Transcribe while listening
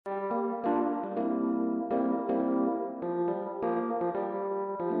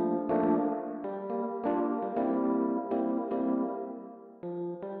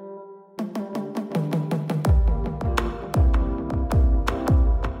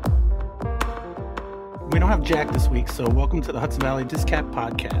have Jack this week, so welcome to the Hudson Valley DisCap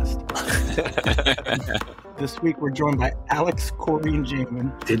podcast. This week we're joined by Alex, Corey, and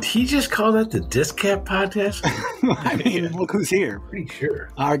Jaimen. Did he just call that the DisCap podcast? I mean, look who's here. Pretty sure.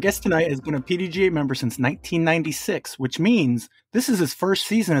 Our guest tonight has been a PDGA member since 1996, which means this is his first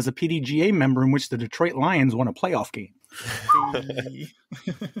season as a PDGA member in which the Detroit Lions won a playoff game.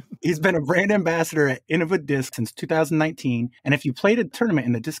 He's been a brand ambassador at Innova Disc since 2019, and if you played a tournament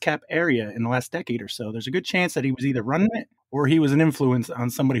in the DisCap area in the last decade or so, there's a good chance that he was either running it or he was an influence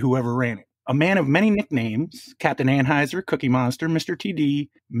on somebody who ever ran it. A man of many nicknames, Captain Anheuser, Cookie Monster, Mr. TD,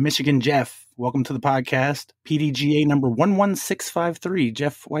 Michigan Jeff. Welcome to the podcast. PDGA number 11653,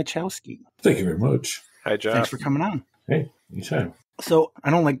 Jeff Wiechowski. Thank you very much. Hi, Jeff. Thanks for coming on. Hey, anytime. So I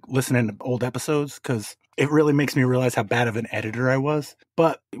don't like listening to old episodes because it really makes me realize how bad of an editor I was.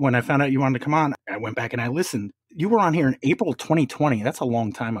 But when I found out you wanted to come on, I went back and I listened. You were on here in April 2020. That's a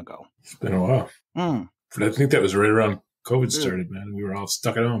long time ago. It's been a while. I think that was right around COVID started, man. We were all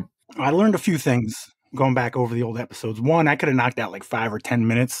stuck at home. I learned a few things going back over the old episodes. One, I could have knocked out like 5 or 10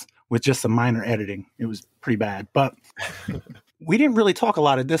 minutes with just some minor editing. It was pretty bad. But we didn't really talk a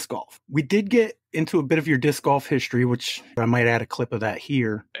lot of disc golf. We did get into a bit of your disc golf history, which I might add a clip of that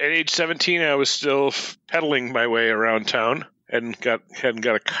here. At age 17, I was still pedaling my way around town. Hadn't got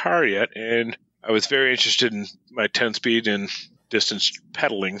a car yet, and I was very interested in my 10-speed and distance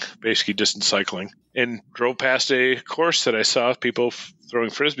pedaling, basically distance cycling, and drove past a course that I saw people throwing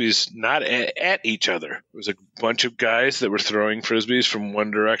frisbees not at each other. It was a bunch of guys that were throwing frisbees from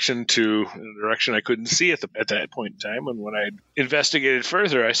one direction to a direction I couldn't see at that point in time. And when I investigated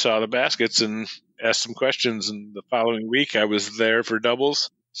further, I saw the baskets and asked some questions. And the following week, I was there for doubles.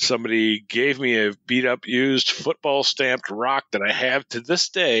 Somebody gave me a beat-up, used football-stamped rock that I have to this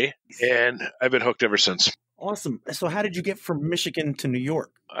day, and I've been hooked ever since. Awesome. So how did you get from Michigan to New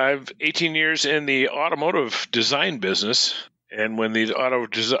York? I've 18 years in the automotive design business, and when the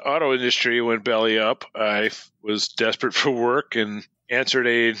auto industry went belly up, I was desperate for work and answered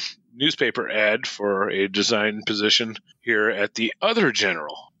a newspaper ad for a design position here at the other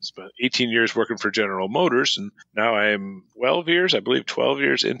General. Spent 18 years working for General Motors, and now I'm 12 years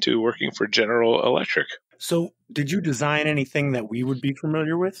into working for General Electric. So did you design anything that we would be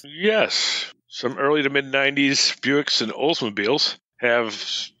familiar with? Yes. Some early to mid-90s Buicks and Oldsmobiles have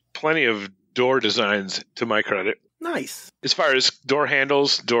plenty of door designs to my credit. Nice. As far as door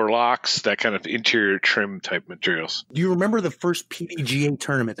handles, door locks, that kind of interior trim type materials. Do you remember the first PDGA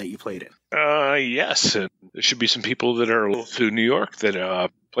tournament that you played in? Yes. And there should be some people that are local to New York that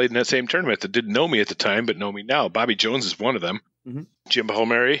played in that same tournament that didn't know me at the time but know me now. Bobby Jones is one of them. Mm-hmm. Jim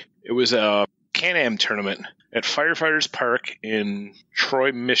Palmieri. It was a Can-Am tournament at Firefighters Park in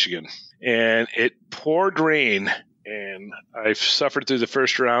Troy, Michigan. And it poured rain, and I suffered through the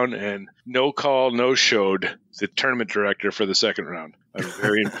first round, and no call, no showed the tournament director for the second round. I'm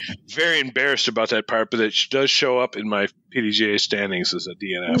very, very embarrassed about that part, but it does show up in my PDGA standings as a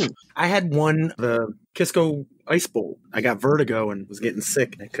DNF. I had won the Kisco Ice Bowl. I got vertigo and was getting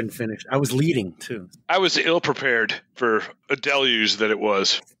sick, and I couldn't finish. I was leading, too. I was ill-prepared for a deluge that it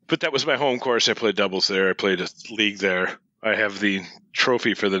was. But that was my home course. I played doubles there. I played a league there. I have the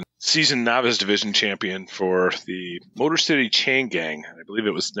trophy for the season novice division champion for the Motor City Chain Gang. I believe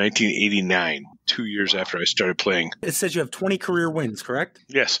it was 1989, 2 years after I started playing. It says you have 20 career wins, correct?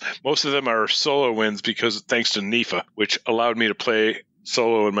 Yes. Most of them are solo wins because thanks to NIFA, which allowed me to play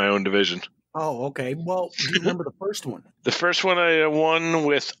solo in my own division. Oh, okay. Well, do you remember the first one? The first one I won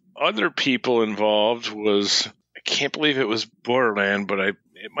with other people involved was, I can't believe it was Borderland, but it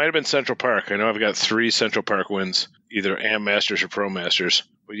might have been Central Park. I know I've got 3 Central Park wins, either Am Masters or Pro Masters.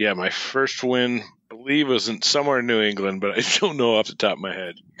 But yeah, my first win, I believe, was somewhere in New England, but I don't know off the top of my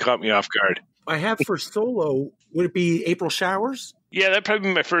head. It caught me off guard. I have for solo, would it be April Showers? Yeah, that'd probably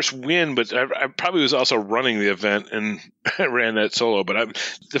be my first win, but I probably was also running the event, and I ran that solo. But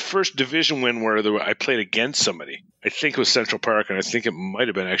the first division win where I played against somebody, I think it was Central Park, and I think it might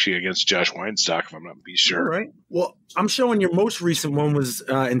have been actually against Josh Weinstock, if I'm not sure. All right. Well, I'm showing your most recent one was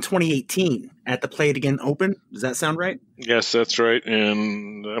in 2018 at the Play It Again Open. Does that sound right? Yes, that's right.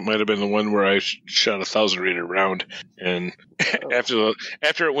 And that might have been the one where I shot 1,000 meter round. And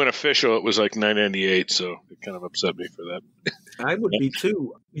after it went official, it was like 998. So it kind of upset me for that. I would be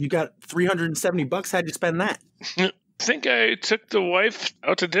too. You got $370. How'd you spend that? I think I took the wife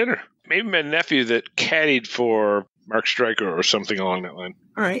out to dinner. Maybe my nephew that caddied for Mark Stryker or something along that line.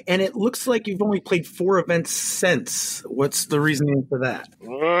 All right. And it looks like you've only played 4 events since. What's the reasoning for that?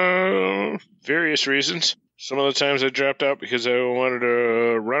 Various reasons. Some of the times I dropped out because I wanted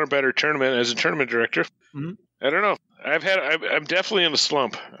to run a better tournament as a tournament director. Mm-hmm. I don't know. I'm definitely in a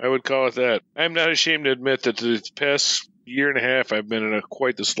slump. I would call it that. I'm not ashamed to admit that the past year and a half, I've been in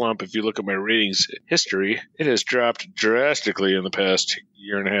quite the slump. If you look at my ratings history, it has dropped drastically in the past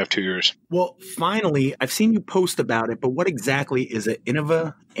year and a half, 2 years. Well, finally, I've seen you post about it, but what exactly is an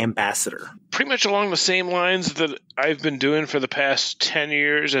Innova ambassador? Pretty much along the same lines that I've been doing for the past 10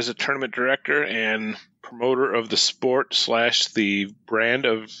 years as a tournament director and promoter of the sport / the brand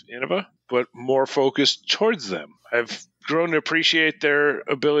of Innova, but more focused towards them. I've grown to appreciate their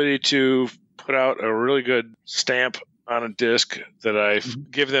ability to put out a really good stamp on a disc that I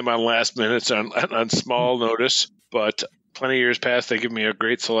give them on last minutes on small notice, but plenty of years past, they give me a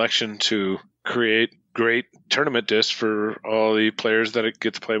great selection to create great tournament discs for all the players that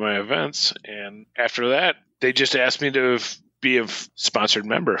get to play my events. And after that, they just asked me to be a sponsored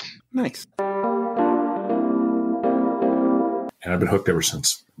member. Nice. And I've been hooked ever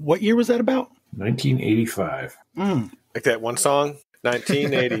since. What year was that about? 1985. Like that one song,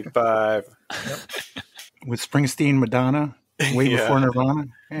 1985. With Springsteen, Madonna, way before Nirvana.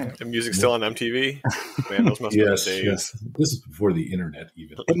 Yeah. And music still on MTV. Man, those must have been the days. Yes. This is before the internet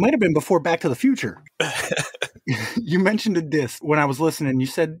even. It might have been before Back to the Future. You mentioned a disc when I was listening. You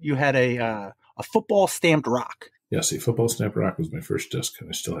said you had a football stamped rock. Yes, a football stamped rock was my first disc, and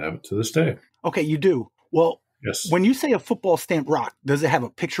I still have it to this day. Okay, you do. Well, yes. When you say a football stamped rock, does it have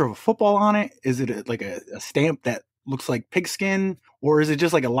a picture of a football on it? Is it like a stamp that looks like pigskin, or is it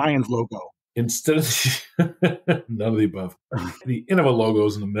just like a Lions logo? Instead of none of the above, the Innova logo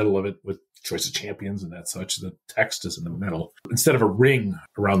is in the middle of it with choice of champions and that such. The text is in the middle. Instead of a ring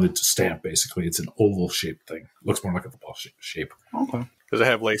around the stamp, basically, it's an oval shaped thing. It looks more like a football shape. Okay. Does it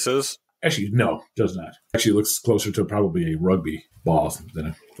have laces? Actually, no, it does not. Actually, it looks closer to probably a rugby ball than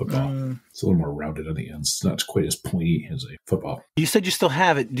a football. It's a little more rounded on the ends. It's not quite as pointy as a football. You said you still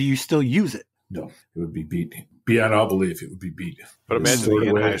have it. Do you still use it? No, it would be beat. Beyond all belief, it would be beat. But imagine the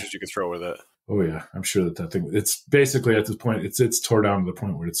hand-gestures you could throw with it. Oh, yeah. I'm sure that thing, it's basically at this point, it's tore down to the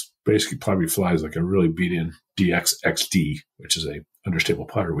point where it's basically probably flies like a really beat-in DX XD, which is a understable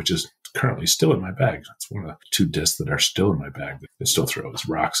putter, which is currently still in my bag. It's one of the 2 discs that are still in my bag that I still throw as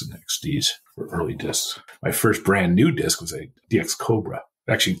rocks and XDs for early discs. My first brand new disc was a DX Cobra.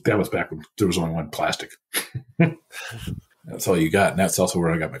 Actually, that was back when there was only one plastic. That's all you got. And that's also where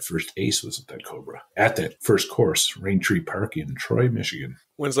I got my first ace, was at that Cobra. At that first course, Raintree Park in Troy, Michigan.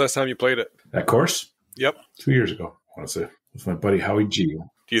 When's the last time you played it? That course? Yep. 2 years ago, I want to say. With my buddy Howie G.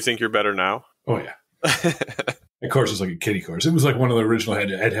 Do you think you're better now? Oh, yeah. That course was like a kiddie course. It was like one of the original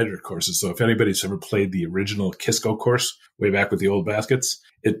header courses. So if anybody's ever played the original Kisco course way back with the old baskets,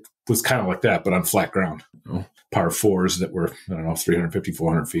 it was kind of like that, but on flat ground. You know, par 4s that were, 350,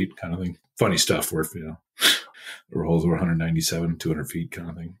 400 feet kind of thing. Funny stuff where, there were holes that were 197, 200 feet kind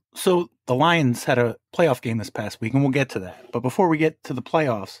of thing. So the Lions had a playoff game this past week, and we'll get to that. But before we get to the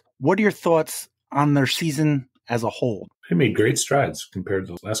playoffs, what are your thoughts on their season as a whole? They made great strides compared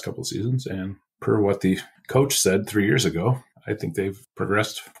to the last couple of seasons, and per what the coach said 3 years ago, I think they've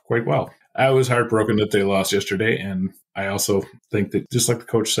progressed quite well. I was heartbroken that they lost yesterday, and I also think that, just like the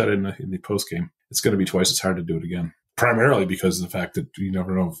coach said in the postgame, it's going to be twice as hard to do it again. Primarily because of the fact that you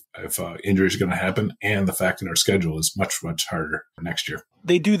never know if injuries are going to happen, and the fact that our schedule is much, much harder next year.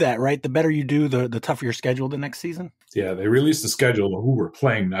 They do that, right? The better you do, the tougher your schedule the next season? Yeah, they released the schedule of who we're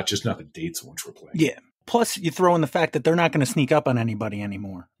playing, not the dates in which we're playing. Yeah. Plus, you throw in the fact that they're not going to sneak up on anybody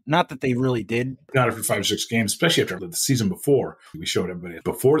anymore. Not that they really did. Not after 5 or 6 games, especially after the season before. We showed everybody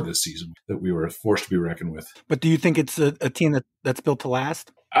before this season that we were forced to be reckoned with. But do you think it's a team that's built to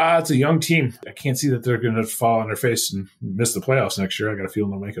last? It's a young team. I can't see that they're going to fall on their face and miss the playoffs next year. I got a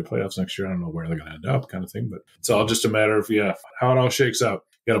feeling they'll make the playoffs next year. I don't know where they're going to end up, kind of thing. But it's all just a matter of, how it all shakes out.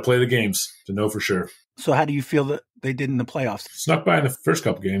 You got to play the games to know for sure. So how do you feel that they did in the playoffs? Snuck by in the first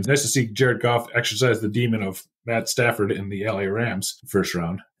couple games. Nice to see Jared Goff exercise the demon of Matt Stafford in the LA Rams first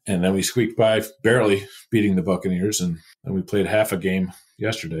round. And then we squeaked by, barely beating the Buccaneers. And then we played half a game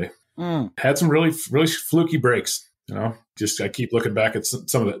yesterday. Had some really, really fluky breaks. I keep looking back at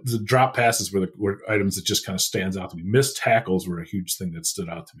some of the drop passes were items that just kind of stands out to me. Missed tackles were a huge thing that stood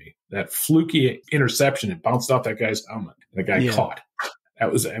out to me. That fluky interception, it bounced off that guy's helmet, and the guy caught.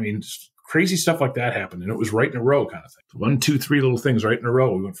 That was, crazy stuff like that happened, and it was right in a row kind of thing. 1, 2, 3 little things right in a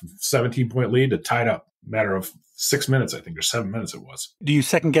row. We went from 17-point lead to tied up. Matter of 6 minutes, I think, or 7 minutes it was. Do you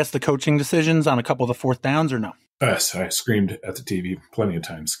second guess the coaching decisions on a couple of the fourth downs or no? Yes, I screamed at the TV plenty of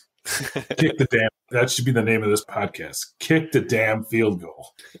times. Kick the damn. That should be the name of this podcast. Kick the damn field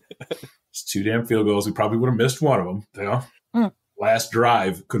goal. It's 2 damn field goals. We probably would have missed one of them. Last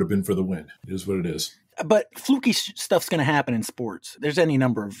drive could have been for the win. It is what it is. But fluky stuff's going to happen in sports. There's any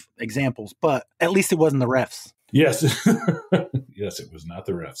number of examples, but at least it wasn't the refs. Yes. Yes, it was not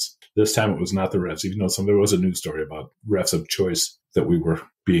the refs. This time it was not the refs, even though there was a news story about refs of choice that we were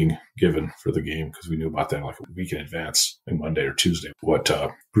being given for the game because we knew about that like a week in advance, like Monday or Tuesday, what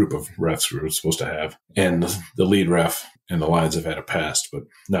group of refs we were supposed to have. And the lead ref and the Lions have had a past, but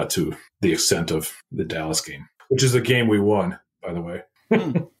not to the extent of the Dallas game, which is the game we won, by the way.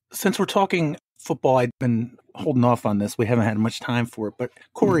 Since we're talking football, I've been holding off on this. We haven't had much time for it. But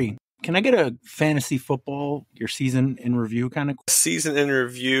Corey, can I get a fantasy football, your season in review kind of? Season in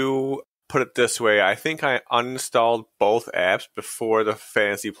review, put it this way. I think I uninstalled both apps before the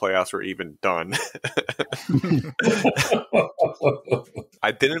fantasy playoffs were even done.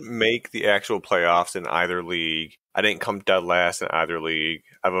 I didn't make the actual playoffs in either league. I didn't come dead last in either league.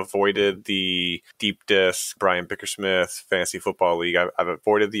 I've avoided the Deep Disc, Brian Bickersmith Fantasy Football League. I've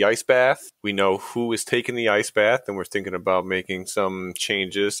avoided the ice bath. We know who is taking the ice bath, and we're thinking about making some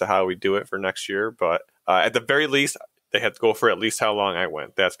changes to how we do it for next year. But at the very least, they have to go for at least how long I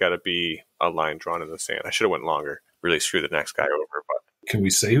went. That's got to be a line drawn in the sand. I should have went longer. Really screw the next guy over. But can we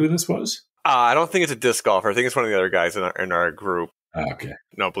say who this was? I don't think it's a disc golfer. I think it's one of the other guys in our group. Okay.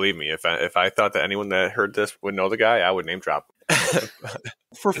 No, believe me, if I thought that anyone that heard this would know the guy, I would name drop him.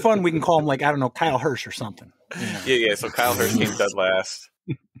 For fun, we can call him, like, I don't know, Kyle Hirsch or something. Yeah. So Kyle Hirsch came dead last.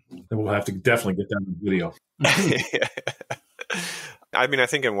 Then we'll have to definitely get that on video. I mean, I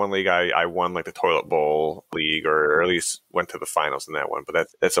think in one league I won like the toilet bowl league, or at least went to the finals in that one. But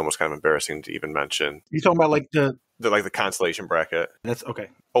that's almost kind of embarrassing to even mention. You talking about like the consolation bracket? That's okay.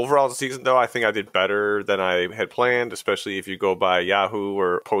 Overall the season, though, I think I did better than I had planned, especially if you go by Yahoo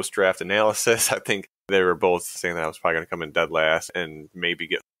or post-draft analysis. I think they were both saying that I was probably going to come in dead last and maybe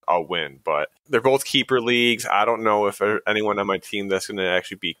get a win. But they're both keeper leagues. I don't know if anyone on my team that's going to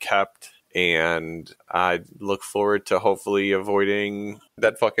actually be kept. And I look forward to hopefully avoiding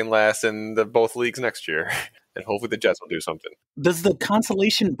that fucking last in both leagues next year. And hopefully the Jets will do something. Does the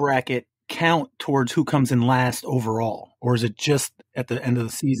consolation bracket count towards who comes in last overall? Or is it just at the end of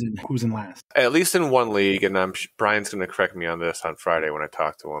the season who's in last? At least in one league, and Brian's going to correct me on this on Friday when I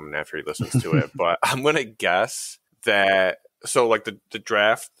talk to him and after he listens to it. But I'm going to guess that, so like the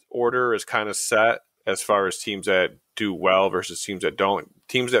draft order is kind of set as far as teams that do well versus teams that don't.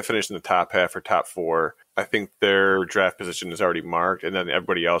 Teams that finish in the top half or top four, I think their draft position is already marked, and then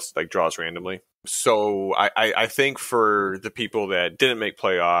everybody else like draws randomly. So I think for the people that didn't make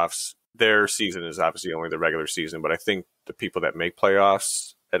playoffs, their season is obviously only the regular season, but I think the people that make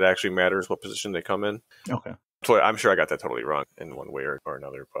playoffs, it actually matters what position they come in. Okay. So I'm sure I got that totally wrong in one way or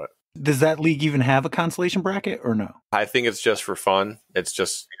another, but does that league even have a consolation bracket or no? I think it's just for fun. It's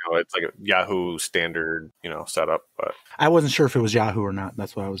just, it's like a Yahoo standard, setup. But I wasn't sure if it was Yahoo or not.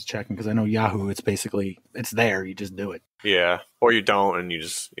 That's why I was checking, because I know Yahoo, it's there. You just do it. Yeah. Or you don't, and you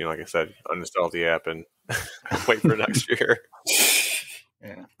just, like I said, uninstall the app and wait for next year.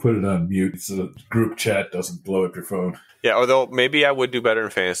 Yeah. Put it on mute so the group chat doesn't blow up your phone. Yeah, although maybe I would do better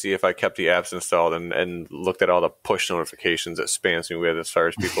in fantasy if I kept the apps installed and looked at all the push notifications that spams me with as far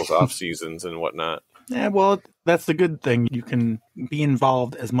as people's off seasons and whatnot. Yeah, well, that's the good thing. You can be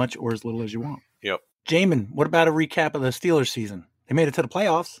involved as much or as little as you want. Yep. Jaimen, what about a recap of the Steelers season? They made it to the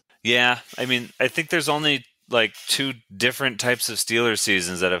playoffs. Yeah, I mean, I think there's only like two different types of Steelers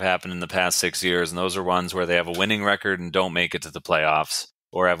seasons that have happened in the past 6 years, and those are ones where they have a winning record and don't make it to the playoffs,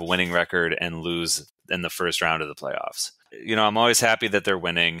 or have a winning record and lose in the first round of the playoffs. I'm always happy that they're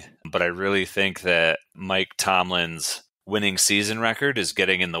winning, but I really think that Mike Tomlin's winning season record is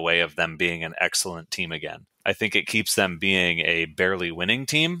getting in the way of them being an excellent team again. I think it keeps them being a barely winning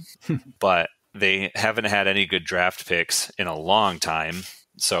team, but they haven't had any good draft picks in a long time.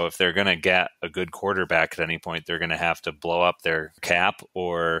 So if they're going to get a good quarterback at any point, they're going to have to blow up their cap,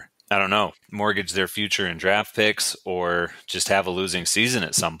 or I don't know, mortgage their future in draft picks, or just have a losing season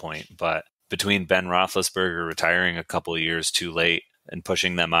at some point. But between Ben Roethlisberger retiring a couple of years too late and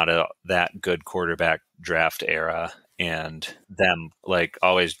pushing them out of that good quarterback draft era, and them like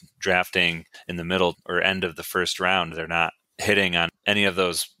always drafting in the middle or end of the first round, they're not hitting on any of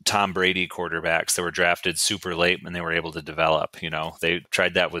those Tom Brady quarterbacks that were drafted super late when they were able to develop. They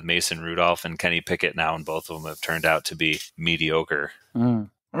tried that with Mason Rudolph and Kenny Pickett now, and both of them have turned out to be mediocre. All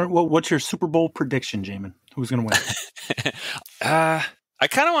right, well, what's your Super Bowl prediction, Jaimen? Who's going to win? I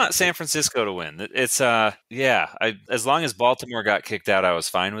kind of want San Francisco to win. It's as long as Baltimore got kicked out, I was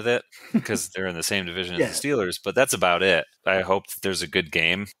fine with it because they're in the same division as the Steelers, but that's about it. I hope that there's a good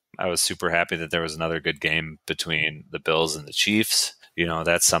game. I was super happy that there was another good game between the Bills and the Chiefs.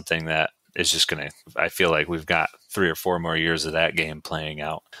 That's something that is just going to, I feel like we've got 3 or 4 more years of that game playing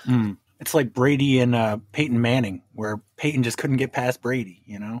out. It's like Brady and Peyton Manning, where Peyton just couldn't get past Brady,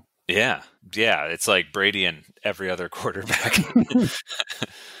 Yeah. It's like Brady and every other quarterback.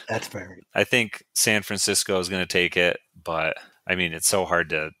 That's fair. I think San Francisco is going to take it, but I mean, it's so hard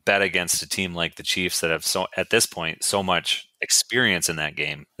to bet against a team like the Chiefs that have at this point, so much experience in that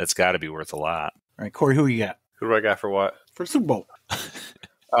game. That's got to be worth a lot. All right, Corey, who you got? Who do I got for what? For Super Bowl.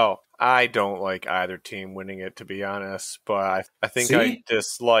 Oh, I don't like either team winning it, to be honest, but I think See? I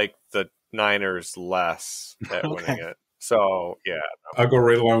dislike the Niners less at winning it. So, yeah. I'll go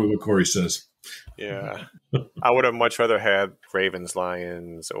right along with what Corey says. Yeah. I would have much rather had Ravens,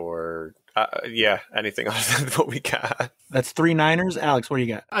 Lions, or, anything other than what we got. That's 3 Niners. Alex, what do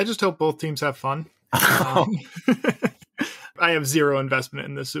you got? I just hope both teams have fun. I have zero investment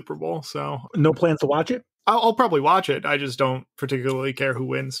in this Super Bowl, so No plans to watch it? I'll probably watch it. I just don't particularly care who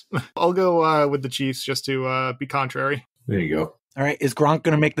wins. I'll go with the Chiefs just to be contrary. There you go. All right, is Gronk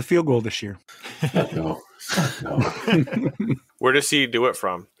going to make the field goal this year? No. Where does he do it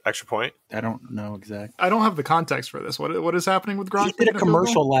from? Extra point? I don't know exactly. I don't have the context for this. What is happening with Gronk? He did a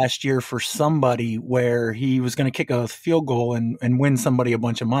commercial last year for somebody where he was going to kick a field goal and win somebody a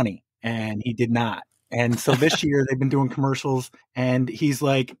bunch of money, and he did not. And so this year they've been doing commercials, and he's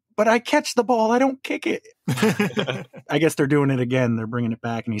like, but I catch the ball, I don't kick it. I guess they're doing it again. They're bringing it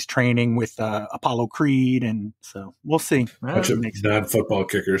back, and he's training with Apollo Creed, and so we'll see. Bunch of non-football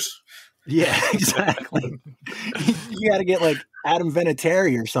kickers. Yeah, exactly. You got to get like Adam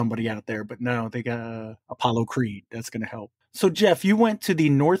Vinatieri or somebody out there, but no, they got Apollo Creed. That's going to help. So, Jeff, you went to the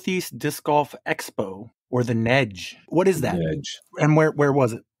Northeast Disc Golf Expo, or the NEDGE. What is that? NEDGE. And where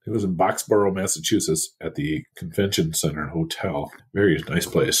was it? It was in Boxborough, Massachusetts, at the Convention Center Hotel. Very nice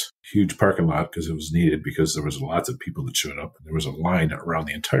place. Huge parking lot because it was needed because there was lots of people that showed up. There was a line around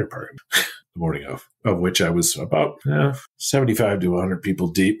the entire parking lot the morning of which I was about 75 to 100 people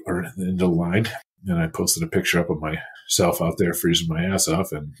deep or in the line. And I posted a picture up of myself out there freezing my ass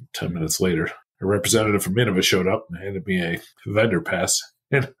off. And 10 minutes later, a representative from Innova showed up and handed me a vendor pass.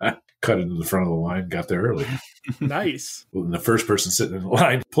 And I cut into the front of the line, got there early. Nice. Well, and the first person sitting in the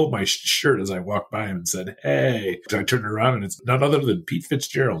line pulled my shirt as I walked by him and said, hey. I turned around, and it's none other than Pete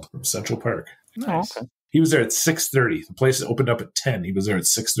Fitzgerald from Central Park. Nice. Oh, okay. He was there at 6:30. The place opened up at 10. He was there at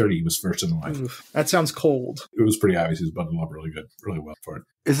 6:30. He was first in the line. Oof, that sounds cold. It was pretty obvious. He was bundled up really good, really well for it.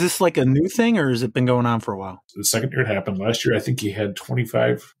 Is this like a new thing, or has it been going on for a while? The second year it happened. Last year, I think he had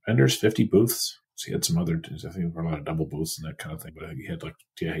 25 vendors, 50 booths. So he had some other, I think there were a lot of double booths and that kind of thing. But he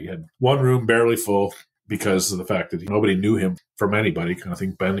had one room barely full because of the fact that nobody knew him from anybody. I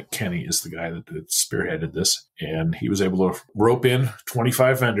think Ben Kenny is the guy that spearheaded this. And he was able to rope in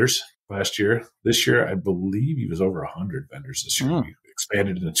 25 vendors last year. This year, I believe he was over 100 vendors this year. We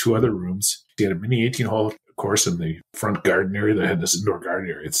expanded into 2 other rooms. He had a mini 18-hole course in the front garden area that had this indoor garden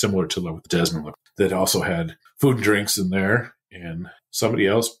area. It's similar to what Desmond that also had food and drinks in there. And somebody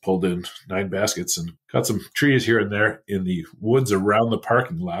else pulled in 9 baskets and cut some trees here and there in the woods around the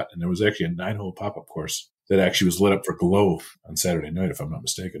parking lot. And there was actually a 9-hole pop-up course that actually was lit up for glow on Saturday night, if I'm not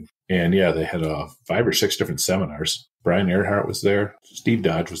mistaken. And yeah, they had 5 or 6 different seminars. Brian Earhart was there. Steve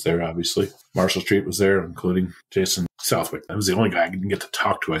Dodge was there, obviously. Marshall Street was there, including Jason Southwick. That was the only guy I didn't get to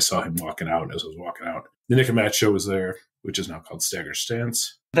talk to. I saw him walking out as I was walking out. The Nick and Matt show was there, which is now called Stagger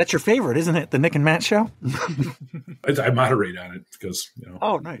Stance. That's your favorite, isn't it? The Nick and Matt show? I moderate on it because,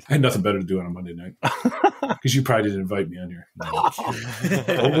 Oh, nice. I had nothing better to do on a Monday night. Because you probably didn't invite me on here. No.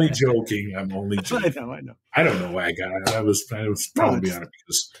 Only joking. I'm only joking. I know. I don't know why I got on it. I was probably on it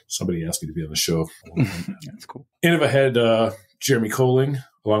because somebody asked me to be on the show. That's cool. Innova had Jeremy Coling,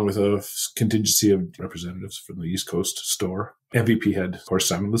 along with a contingency of representatives from the East Coast store. MVP had, of course,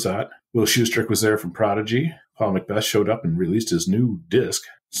 Simon Lizotte. Will Schustrick was there from Prodigy. Paul Macbeth showed up and released his new disc,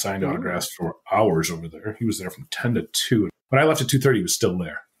 signed autographs for hours over there. He was there from 10 to 2. When I left at 2:30, he was still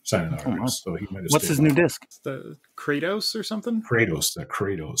there signing autographs. So he might have What's his stayed new disc? It's the Kratos or something?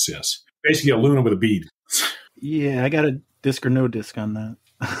 Kratos, yes. Basically a Luna with a bead. Yeah, I got a disc or no disc on that.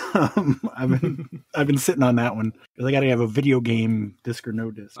 I've been sitting on that one because I got to have a video game disc or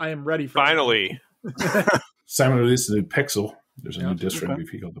no disc. I am ready for Finally. Simon released a new Pixel. There's a new disc for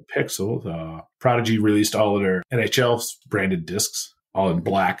MVP called the Pixel. Prodigy released all of their NHL branded discs, all in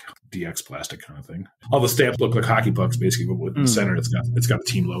black, DX plastic kind of thing. All the stamps look like hockey pucks, basically, but in the center, it's got a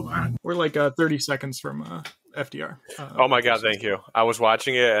team logo on it. We're like 30 seconds from FDR. Oh my God, thank you. I was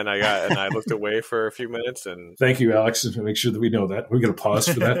watching it and I looked away for a few minutes and Thank you, Alex, to make sure that we know that. We're going to pause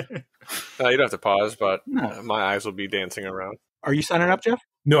for that. you don't have to pause, but my eyes will be dancing around. Are you signing up, Jeff?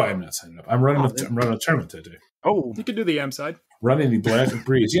 No, I'm not signing up. I'm running a tournament today. Oh, You could do the M side. Running the Black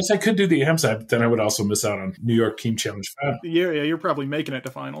Breeze. Yes, I could do the AM side, but then I would also miss out on New York Team Challenge 5. Yeah, you're probably making it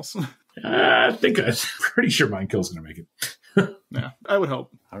to finals. I'm pretty sure Mine Kill's going to make it. Yeah, I would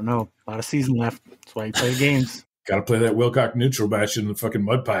hope. I don't know. A lot of season left. That's why you play games. Got to play that Wilcock neutral batch in the fucking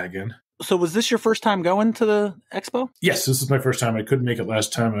mud pie again. So was this your first time going to the expo? Yes, this is my first time. I couldn't make it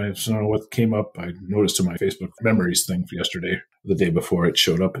last time. I don't know what came up. I noticed in my Facebook memories thing yesterday, the day before, it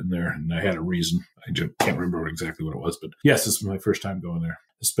showed up in there, and I had a reason. I just can't remember exactly what it was, but yes, this is my first time going there.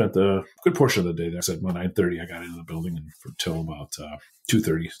 I spent a good portion of the day there. I said about 9:30 I got into the building, and until about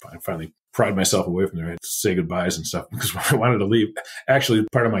 2:30 I finally pried myself away from there. I had to say goodbyes and stuff because I wanted to leave. Actually,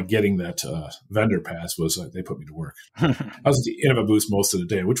 part of my getting that vendor pass was they put me to work. I was at the Innova booth most of the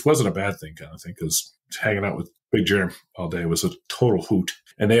day, which wasn't a bad thing kind of thing, because hanging out with Big Jerm all day was a total hoot.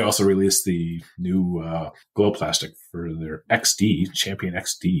 And they also released the new glow plastic for their XD, Champion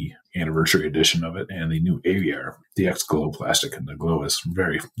XD anniversary edition of it, and the new AVR DX glow plastic. And the glow is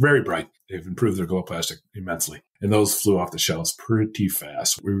very, very bright. They've improved their glow plastic immensely. And those flew off the shelves pretty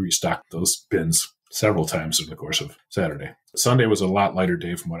fast. We restocked those bins several times in the course of Saturday. Sunday was a lot lighter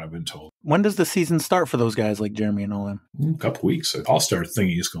day from what I've been told. When does the season start for those guys like Jeremy and all them? A couple weeks. All-Star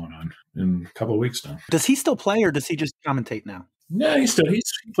thingy is going on in a couple of weeks now. Does he still play or does he just commentate now? Yeah, he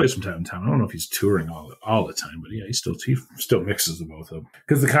plays from time to time. I don't know if he's touring all the time, but yeah, he still mixes the both of them.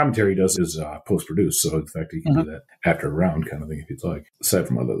 Because the commentary he does is post-produced, so in fact he can do that after a round kind of thing if you'd like. Aside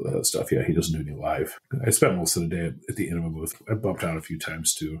from other stuff, yeah, he doesn't do any live. I spent most of the day at the Innova booth. I bumped out a few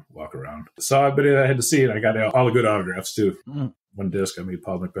times to walk around. Saw everybody I had to see, and I got all the good autographs too. One disc, I made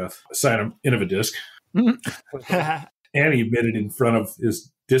Paul Macbeth sign him Innova disc. And he admitted in front of his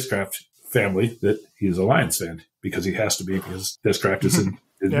Discraft family that he's a Lions fan, because he has to be, because Discraft is in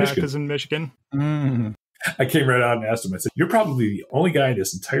Michigan. Yeah, because in Michigan. I came right out and asked him, I said, you're probably the only guy in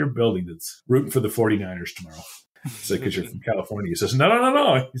this entire building that's rooting for the 49ers tomorrow. He said, because you're from California. He says,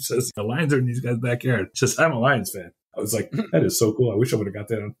 no. He says, the Lions are in these guys' backyard. He says, I'm a Lions fan. I was like, that is so cool. I wish I would have got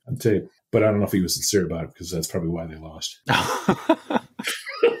that on tape. But I don't know if he was sincere about it, because that's probably why they lost.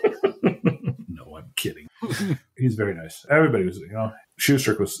 No, I'm kidding. He's very nice. Everybody was,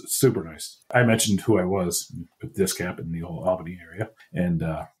 Schustrick was super nice. I mentioned who I was with DisCap in the whole Albany area. And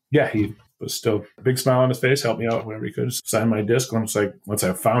he was still a big smile on his face, helped me out whenever he could. Sign my disc once I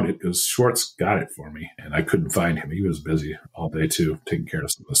found it, because Schwartz got it for me and I couldn't find him. He was busy all day too, taking care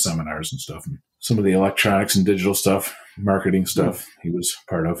of some of the seminars and stuff, and some of the electronics and digital stuff, marketing stuff he was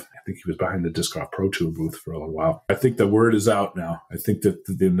part of. I think he was behind the Disc Golf Pro Tour booth for a little while. I think the word is out now. I think that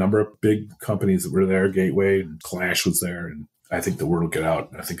the number of big companies that were there, Gateway and Clash was there, and I think the word will get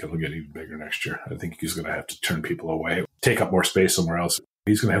out. I think it'll get even bigger next year. I think he's going to have to turn people away, take up more space somewhere else.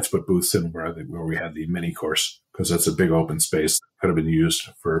 He's going to have to put booths in where we had the mini course, because that's a big open space that could have been used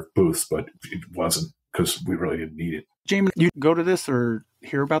for booths, but it wasn't, because we really didn't need it. Jaimen, you go to this or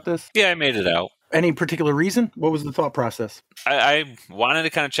hear about this? Yeah, I made it out. Any particular reason? What was the thought process? I wanted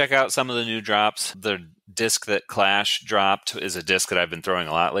to kind of check out some of the new drops. The disc that Clash dropped is a disc that I've been throwing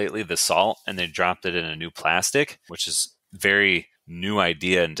a lot lately, the Salt, and they dropped it in a new plastic, which is very new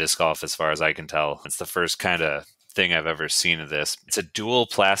idea in disc golf as far as I can tell. It's the first kind of thing I've ever seen of this. It's a dual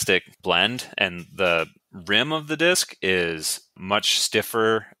plastic blend, and the rim of the disc is much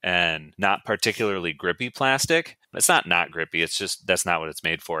stiffer and not particularly grippy plastic. It's not grippy, it's just that's not what it's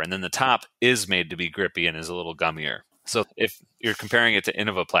made for. And then the top is made to be grippy and is a little gummier. So if you're comparing it to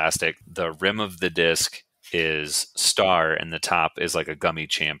Innova plastic, the rim of the disc is Star and the top is like a gummy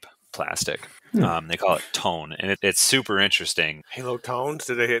champ plastic. They call it Tone, and it's super interesting. Halo Tones?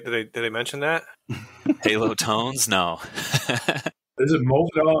 Did they mention that? Halo Tones? No. Is it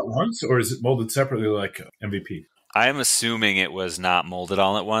molded all at once, or is it molded separately like MVP? I'm assuming it was not molded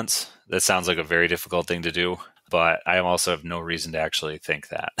all at once. That sounds like a very difficult thing to do, but I also have no reason to actually think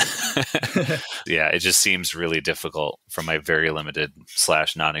that. Yeah, it just seems really difficult from my very limited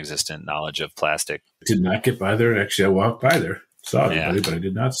 / non-existent knowledge of plastic. Did not get by there. Actually, I walked by there. Saw everybody, but I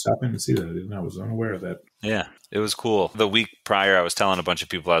did not stop in and see that. I was unaware of that. Yeah, it was cool. The week prior, I was telling a bunch of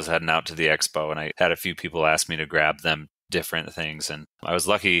people I was heading out to the expo, and I had a few people ask me to grab them different things, and I was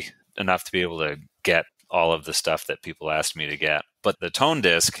lucky enough to be able to get all of the stuff that people asked me to get. But the Tone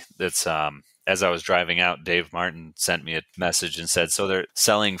disc, that's as I was driving out, Dave Martin sent me a message and said, so they're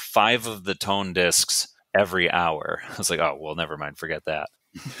selling 5 of the Tone discs every hour. I was like, oh, well, never mind, forget that.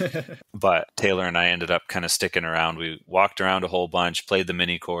 But Taylor and I ended up kind of sticking around. We walked around a whole bunch, played the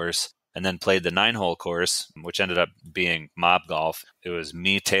mini course, and then played the 9-hole course, which ended up being mob golf. It was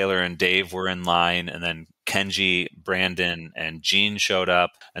me, Taylor, and Dave were in line, and then Kenji, Brandon, and Gene showed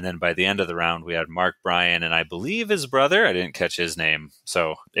up. And then by the end of the round, we had Mark Bryan and I believe his brother. I didn't catch his name.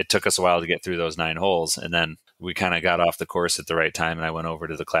 So it took us a while to get through those 9 holes. And then we kind of got off the course at the right time, and I went over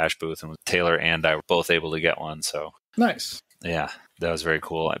to the Clash booth, and Taylor and I were both able to get one. So nice. Yeah, that was very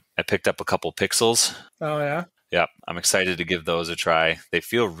cool. I picked up a couple pixels. Oh, yeah? Yep. I'm excited to give those a try. They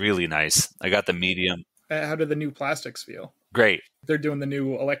feel really nice. I got the medium. How do the new plastics feel? Great. They're doing the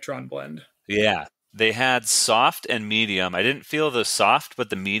new Electron blend. Yeah. They had soft and medium. I didn't feel the soft, but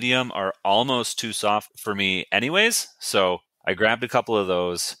the medium are almost too soft for me anyways. So I grabbed a couple of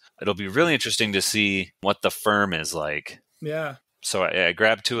those. It'll be really interesting to see what the firm is like. Yeah. So I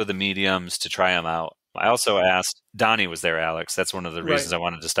grabbed 2 of the mediums to try them out. I also asked, Donnie was there, Alex. That's one of the reasons I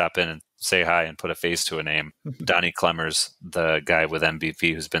wanted to stop in and say hi and put a face to a name. Donnie Clemmers, the guy with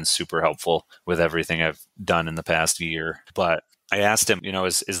MVP who's been super helpful with everything I've done in the past year. But I asked him,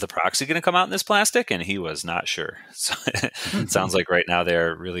 is the proxy going to come out in this plastic? And he was not sure. So it sounds like right now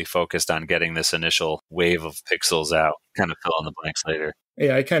they're really focused on getting this initial wave of pixels out, kind of fill in the blanks later.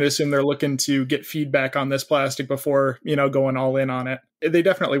 Yeah, I kind of assume they're looking to get feedback on this plastic before, going all in on it. They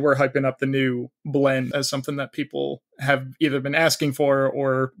definitely were hyping up the new blend as something that people have either been asking for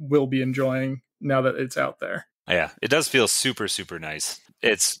or will be enjoying now that it's out there. Yeah, it does feel super, super nice.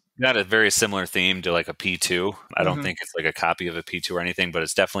 It's got a very similar theme to like a P2. I don't think it's like a copy of a P2 or anything, but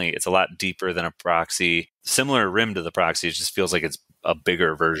it's a lot deeper than a proxy. Similar rim to the proxy. It just feels like it's a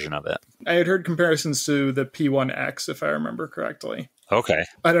bigger version of it. I had heard comparisons to the P1X, if I remember correctly. Okay.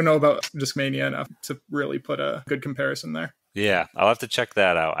 I don't know about Discmania enough to really put a good comparison there. Yeah, I'll have to check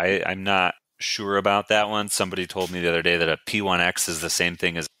that out. I'm not sure about that one. Somebody told me the other day that a P1X is the same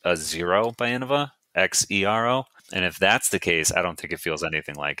thing as a Zero by Innova, XERO. And if that's the case, I don't think it feels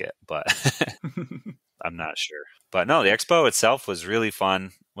anything like it, but I'm not sure. But no, the expo itself was really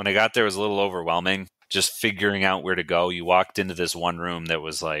fun. When I got there, it was a little overwhelming. Just figuring out where to go. You walked into this one room that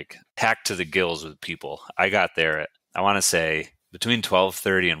was like packed to the gills with people. I got there at, I want to say, between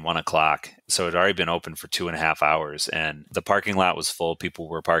 12:30 and 1 o'clock. So it had already been open for 2.5 hours. And the parking lot was full. People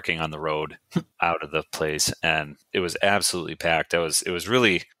were parking on the road out of the place. And it was absolutely packed. It was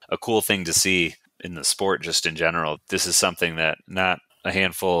really a cool thing to see in the sport just in general. This is something that not a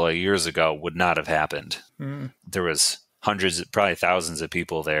handful of years ago would not have happened. There was hundreds, probably thousands of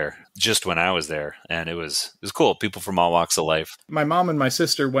people there just when I was there. And it was cool. People from all walks of life. My mom and my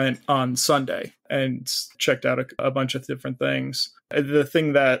sister went on Sunday and checked out a bunch of different things. The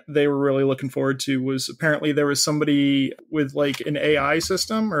thing that they were really looking forward to was apparently there was somebody with like an AI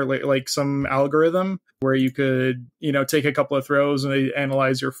system or like some algorithm where you could, take a couple of throws and they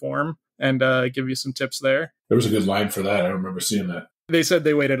analyze your form and give you some tips there. There was a good line for that. I remember seeing that. They said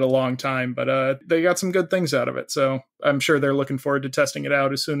they waited a long time, but they got some good things out of it. So I'm sure they're looking forward to testing it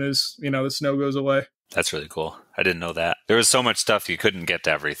out as soon as, the snow goes away. That's really cool. I didn't know that. There was so much stuff you couldn't get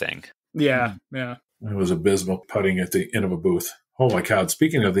to everything. Yeah. It was abysmal putting at the Innova booth. Oh my God.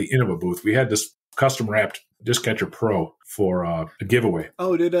 Speaking of the Innova booth, we had this custom wrapped Disc Catcher Pro for a giveaway.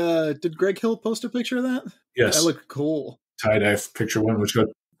 Oh, did Greg Hill post a picture of that? Yes. That looked cool. Tie-dye picture one, which got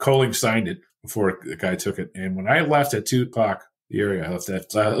Coling signed it before the guy took it. And when I left at 2 o'clock, the area, I left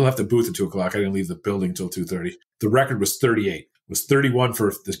the booth at 2 o'clock. I didn't leave the building until 2:30. The record was 38. It was 31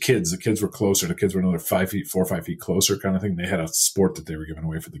 for the kids. The kids were closer. The kids were another 4 or 5 feet closer kind of thing. They had a sport that they were giving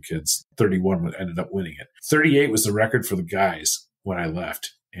away for the kids. 31 ended up winning it. 38 was the record for the guys when I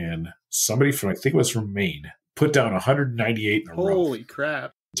left. And somebody I think it was from Maine, put down 198 in a row. Holy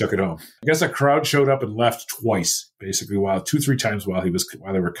crap. Took it home. I guess a crowd showed up and left twice, basically, 2-3 times while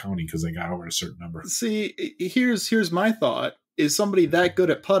they were counting because they got over a certain number. See, here's my thought. Is somebody that good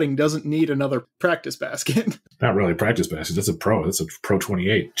at putting doesn't need another practice basket. Not really a practice basket. That's a Pro. That's a Pro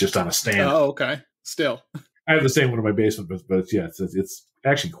 28, just on a stand. Oh, okay. Still. I have the same one in my basement, but yeah, it's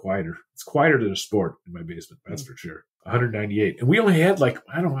actually quieter. It's quieter than a sport in my basement, that's for sure. 198. And we only had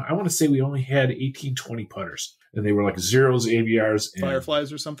I want to say we only had 18, 20 putters. And they were like zeros, AVRs. And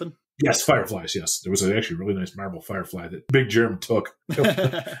Fireflies or something? Yes, Fireflies, yes. There was actually a really nice marble Firefly that Big Germ took. I don't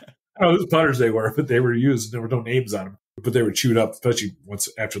know whose putters they were, but they were used. There were no names on them. But they were chewed up, especially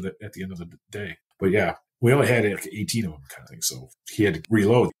at the end of the day. But yeah, we only had like 18 of them kind of thing. So he had to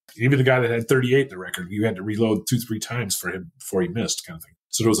reload. Even the guy that had 38 in the record, you had to reload 2-3 times for him before he missed kind of thing.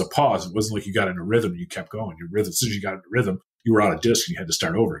 So there was a pause. It wasn't like you got in a rhythm and you kept going. Your rhythm, as soon as you got in a rhythm, you were out of disc and you had to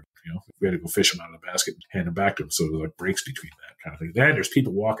start over. We had to go fish them out of the basket and hand them back to him. So there were like breaks between that kind of thing. Then there's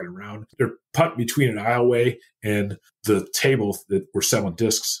people walking around. They're putting between an aisleway and the table that we're selling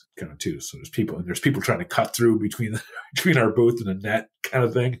discs kind of too. So there's people trying to cut through between our booth and the net kind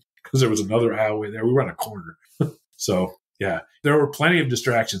of thing because there was another aisleway there. We were on a corner. So yeah, there were plenty of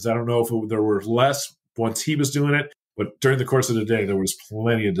distractions. I don't know if there were less once he was doing it. But during the course of the day, there was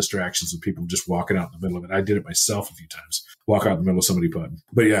plenty of distractions of people just walking out in the middle of it. I did it myself a few times, walk out in the middle of somebody putting.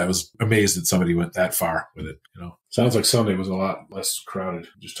 But yeah, I was amazed that somebody went that far with it. Sounds like Sunday was a lot less crowded.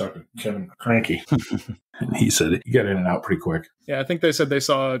 Just talking to Kevin Cranky. And he said he got in and out pretty quick. Yeah, I think they said they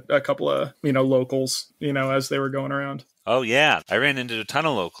saw a couple of, locals, as they were going around. Oh, yeah. I ran into a ton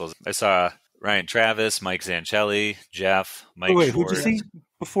of locals. I saw Ryan Travis, Mike Zanchelli, Jeff, Mike Schwartz. Who'd you see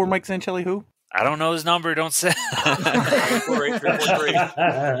before Mike Zanchelli? Who? I don't know his number. Don't say. 48343.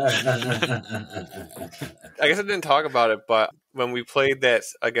 I guess I didn't talk about it, but when we played that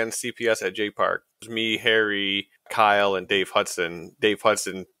against CPS at J Park, it was me, Harry, Kyle, and Dave Hudson. Dave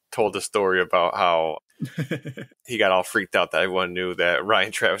Hudson told the story about how he got all freaked out that everyone knew that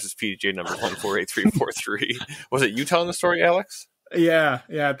Ryan Travis's PDJ number 148343. Was it you telling the story, Alex? Yeah,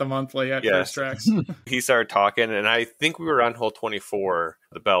 at the monthly at First Tracks. He started talking, and I think we were on hole 24,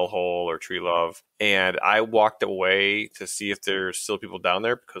 the Bell Hole or Tree Love, and I walked away to see if there's still people down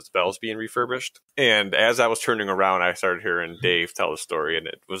there because the Bell's being refurbished. And as I was turning around, I started hearing Dave tell the story, and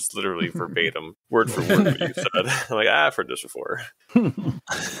it was literally verbatim, word for word what you said. I'm like, I've heard this before.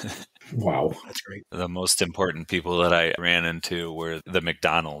 Wow, that's great. The most important people that I ran into were the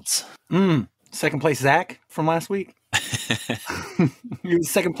McDonald's. Second place, Zach from last week. He was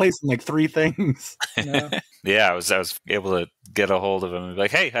second place in like 3 things. Yeah, I was able to get a hold of him and be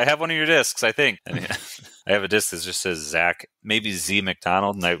like, hey, I have one of your discs, I think. And I have a disc that just says Zach, maybe Z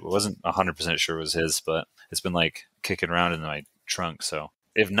McDonald, and I wasn't 100% sure it was his, but it's been like kicking around in my trunk. So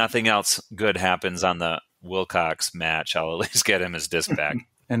if nothing else good happens on the Wilcox match, I'll at least get him his disc back.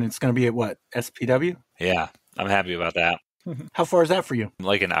 And it's going to be at what? SPW? Yeah, I'm happy about that. How far is that for you?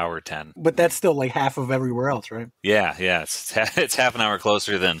 Like an hour 10. But that's still like half of everywhere else, right? Yeah. It's half an hour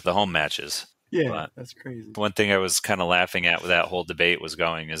closer than the home matches. Yeah, but that's crazy. One thing I was kind of laughing at with that whole debate was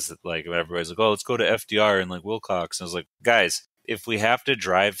going is that, like, everybody's like, oh, let's go to FDR and like Wilcox. And I was like, guys, if we have to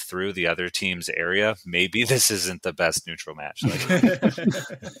drive through the other team's area, maybe this isn't the best neutral match.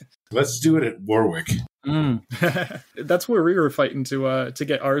 Let's do it at Warwick. That's where we were fighting to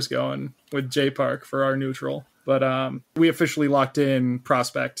get ours going with J Park for our neutral. But we officially locked in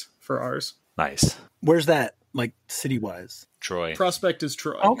Prospect for ours. Nice. Where's that, like, city-wise? Troy. Prospect is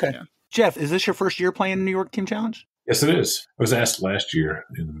Troy. Okay. Yeah. Jeff, is this your first year playing New York Team Challenge? Yes, it is. I was asked last year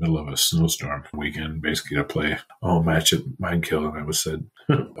in the middle of a snowstorm weekend, basically to play a home match at Minekill, and I was said,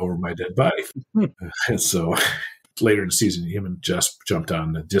 over my dead body. And so later in the season, him and Jess jumped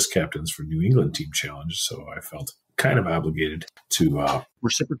on the disc captains for New England Team Challenge, so I felt kind of obligated to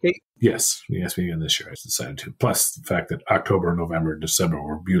reciprocate. Yes, he asked me again this year. I decided to. Plus the fact that October, November, and December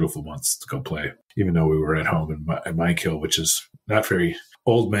were beautiful months to go play, even though we were at home at Minekill, which is not very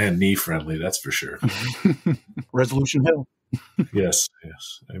old man knee friendly, that's for sure. Resolution Hill. Yes.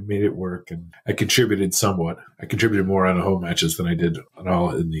 I made it work, and I contributed somewhat. I contributed more on the home matches than I did on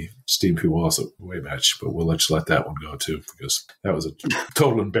all in the Steam P also away match, but we'll let that one go too, because that was a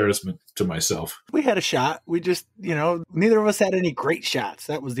total embarrassment to myself. We had a shot. We just, neither of us had any great shots.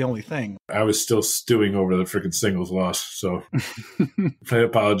 That was the only thing. I was still stewing over the freaking singles loss, so I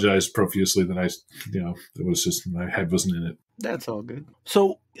apologized profusely that it was just my head wasn't in it. That's all good.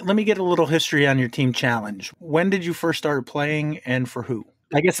 So let me get a little history on your team challenge. When did you first start playing and for who?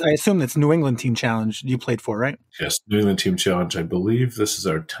 I assume that's New England Team Challenge you played for, right? Yes, New England Team Challenge. I believe this is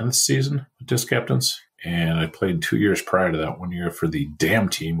our 10th season with Disc Captains. And I played 2 years prior to that, 1 year for the DAM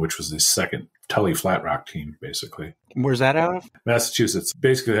team, which was the second Tully Flat Rock team, basically. Where's that out of? Massachusetts.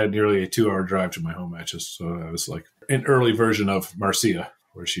 Basically had nearly a 2-hour drive to my home matches. So I was like an early version of Marcia,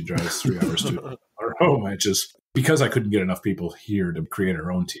 where she drives 3 hours to our home matches. Because I couldn't get enough people here to create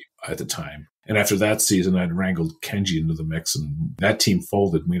our own team at the time. And after that season, I'd wrangled Kenji into the mix, and that team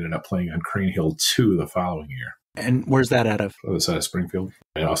folded. We ended up playing on Crane Hill 2 the following year. And where's that out of? Other side of Springfield,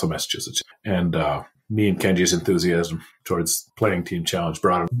 and also Massachusetts. And me and Kenji's enthusiasm towards playing Team Challenge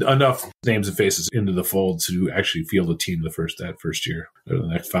brought enough names and faces into the fold to actually field a team that first year, or the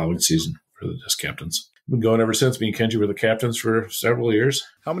next following season for the Disc Captains. Been going ever since. Me and Kenji were the captains for several years.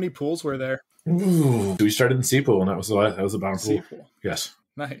 How many pools were there? Ooh, we started in C pool, and that was the bottom pool. Yes.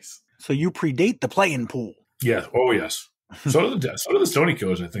 Nice. So you predate the play-in pool. Yeah. Oh, yes. So did the Stony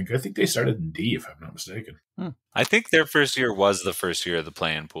Co's, I think. I think they started in D, if I'm not mistaken. I think their first year was the first year of the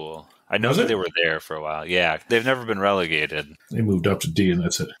play-in pool. I know that they were there for a while. Yeah, they've never been relegated. They moved up to D, and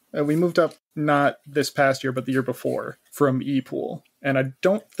that's it. We moved up not this past year, but the year before from E pool. And I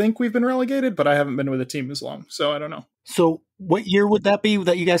don't think we've been relegated, but I haven't been with a team as long, so I don't know. So what year would that be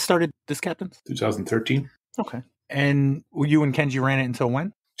that you guys started Disc Captains? 2013. Okay. And you and Kenji ran it until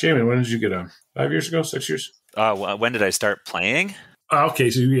when? Jaimen, when did you get on? 5 years ago? 6 years? When did I start playing? Okay,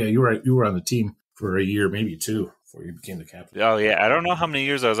 so yeah, you're right. You were on the team for a year, maybe 2. before you became the captain. Oh, yeah. I don't know how many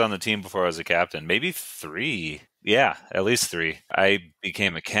years I was on the team before I was a captain. Maybe 3. Yeah, at least 3. I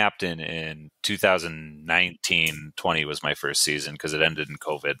became a captain in 2019-20 was my first season because it ended in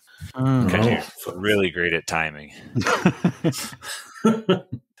COVID. Really great at timing. I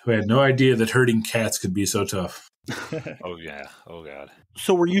had no idea that herding cats could be so tough. Oh, yeah. Oh, God.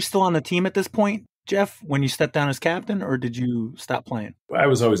 So were you still on the team at this point, Jeff, when you stepped down as captain, or did you stop playing? I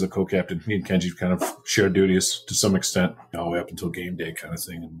was always a co-captain. Me and Kenji kind of shared duties to some extent, all the way up until game day kind of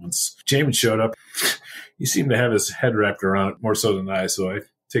thing. And once Jaimen showed up, he seemed to have his head wrapped around it more so than I. So I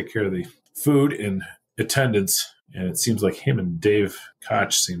take care of the food and attendance. And it seems like him and Dave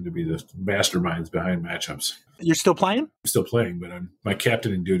Koch seem to be the masterminds behind matchups. You're still playing? I'm still playing, but my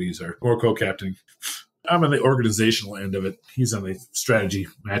captaining duties are more co-captaining. I'm on the organizational end of it. He's on the strategy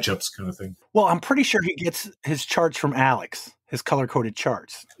matchups kind of thing. Well, I'm pretty sure he gets his charts from Alex, his color-coded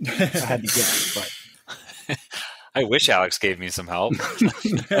charts. I had to guess, but I wish Alex gave me some help.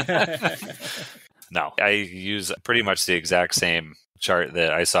 No, I use pretty much the exact same chart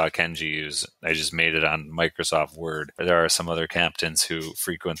that I saw Kenji use. I just made it on Microsoft Word. There are some other captains who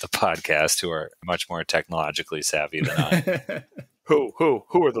frequent the podcast who are much more technologically savvy than I. Who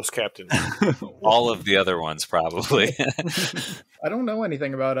are those captains? All of the other ones, probably. I don't know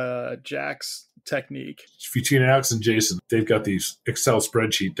anything about Jack's technique. Between Alex and Jason, they've got these Excel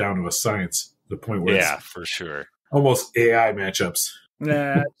spreadsheet down to a science, the point where yeah, it's for sure. almost AI matchups.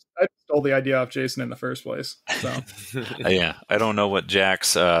 Nah, I stole the idea off Jason in the first place. So Yeah, I don't know what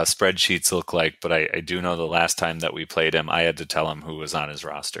Jack's spreadsheets look like, but I do know the last time that we played him, I had to tell him who was on his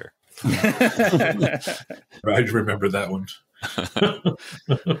roster. I remember that one.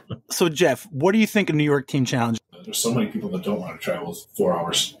 So, Jeff, what do you think of New York Team Challenge? There's so many people that don't want to travel 4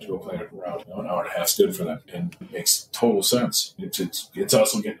 hours to go play a route. An hour and a half's good for them, and it makes total sense. It's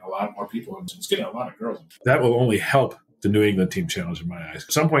also getting a lot more people, and it's getting a lot of girls. That will only help the New England Team Challenge in my eyes.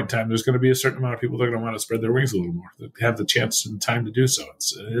 At some point in time, there's going to be a certain amount of people that are going to want to spread their wings a little more, that have the chance and time to do so.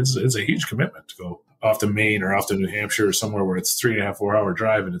 It's a huge commitment to go off to Maine or off to New Hampshire or somewhere where it's 3.5, 4 hour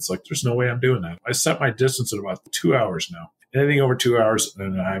drive, and it's like, there's no way I'm doing that. I set my distance at about 2 hours now. Anything over 2 hours,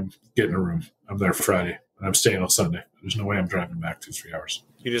 and I'm getting a room. I'm there Friday, and I'm staying on Sunday. There's no way I'm driving back 2-3 hours.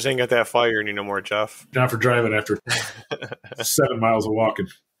 You just ain't got that fire and you no more, Jeff. Not for driving after 7 miles of walking.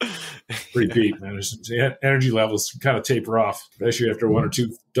 Pretty beat, man. The energy levels kind of taper off, especially after 1 or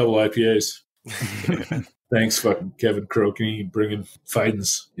 2 double IPAs. Thanks, fucking Kevin Croakey, bringing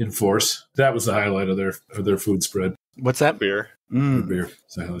Fidens in force. That was the highlight of their food spread. What's that? Beer. Good beer.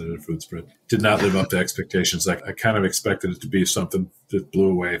 It's the highlight of their food spread. Did not live up to expectations. I kind of expected it to be something that blew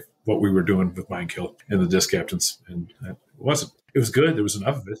away what we were doing with Mindkill and the disc captains, and it wasn't. It was good. There was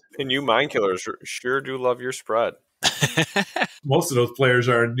enough of it. And you mind killers sure do love your spread. Most of those players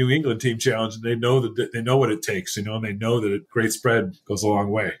are in New England Team Challenge, and they know what it takes, and they know that a great spread goes a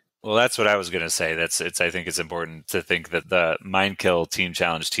long way. Well, that's what I was going to say. I think it's important to think that the Mindkill Team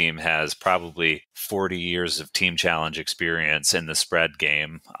Challenge team has probably 40 years of Team Challenge experience in the spread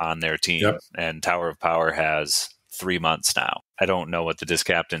game on their team, Yep. And Tower of Power has 3 months now. I don't know what the disc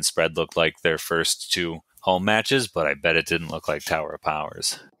captain spread looked like their first 2 home matches, but I bet it didn't look like Tower of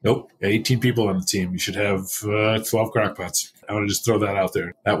Power's. Nope. 18 people on the team. You should have 12 crockpots. I want to just throw that out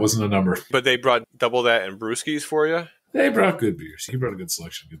there. That wasn't a number. But they brought double that in brewskis for you? They brought good beers. He brought a good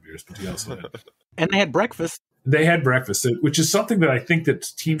selection of good beers, but he also had... And they had breakfast. They had breakfast, which is something that I think that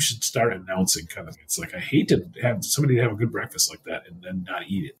teams should start announcing. Kind of, it's like, I hate to have somebody have a good breakfast like that and then not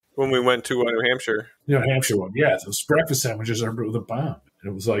eat it. When we went to New Hampshire. Hampshire one. Yeah, those breakfast sandwiches are the bomb.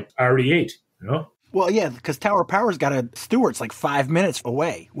 And it was like, I already ate, Well, yeah, because Tower Power's got a Stewart's like 5 minutes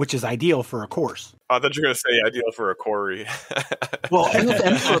away, which is ideal for a course. I thought you were going to say ideal for a quarry. Well,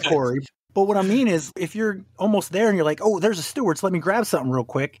 and for a quarry. But what I mean is, if you're almost there and you're like, oh, there's a Stewart's, let me grab something real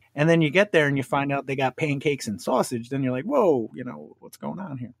quick. And then you get there and you find out they got pancakes and sausage. Then you're like, whoa, what's going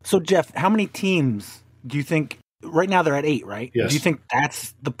on here? So, Jeff, how many teams do you think, right now they're at 8, right? Yes. Do you think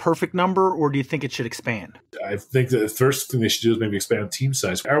that's the perfect number, or do you think it should expand? I think the first thing they should do is maybe expand team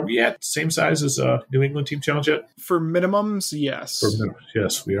size. Are we at the same size as New England Team Challenge yet? for minimums, yes.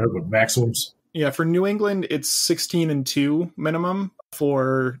 Yes, we are, but maximums? Yeah, for New England, it's 16-2 minimum.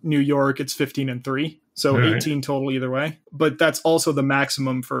 For New York, it's 15-3. So All right. 18 total either way. But that's also the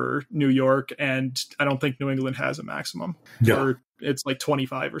maximum for New York, and I don't think New England has a maximum. Yeah. Or it's like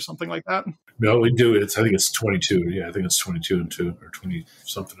 25 or something like that. No, we do. I think it's 22. Yeah, I think it's 22-2 or 20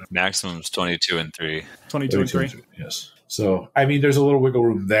 something. Maximum's 22-3. 22-3. Yes. So, I mean, there's a little wiggle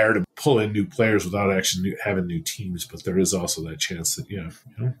room there to pull in new players without actually having new teams, but there is also that chance that,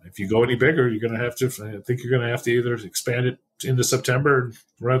 if you go any bigger, you're going to have to, I think you're going to have to either expand it into September,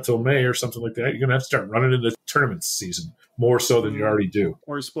 run until May or something like that. You're going to have to start running into tournament season more so than you already do.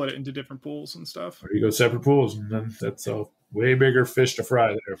 Or split it into different pools and stuff. Or you go separate pools, and then that's a way bigger fish to fry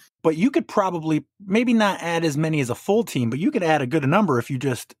there. But you could probably maybe not add as many as a full team, but you could add a good number if you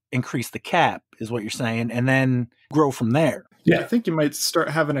just increase the cap, is what you're saying, and then grow from there. Yeah. I think you might start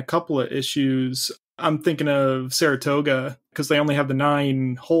having a couple of issues. I'm thinking of Saratoga because they only have the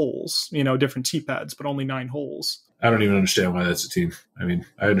 9 holes, different tee pads, but only 9 holes. I don't even understand why that's a team. I mean,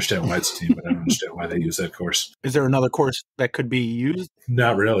 I understand why it's a team, but I don't understand why they use that course. Is there another course that could be used?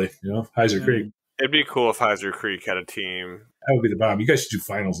 Not really. Heiser Creek. It'd be cool if Heiser Creek had a team. That would be the bomb. You guys should do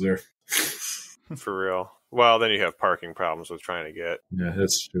finals there. For real. Well, then you have parking problems with trying to get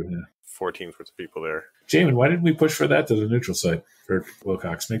that's true. 14 worth of people there. Jaimen, why didn't we push for that to the neutral site for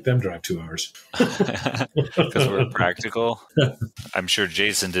Wilcox? Make them drive 2 hours. Because we're practical. I'm sure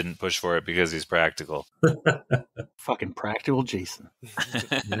Jason didn't push for it because he's practical. Fucking practical Jason.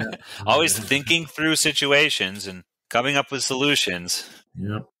 Always thinking through situations and coming up with solutions.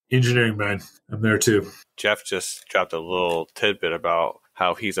 Yep. Engineering mind. I'm there too. Jeff just dropped a little tidbit about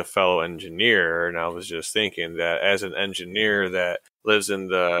how he's a fellow engineer, and I was just thinking that as an engineer that lives in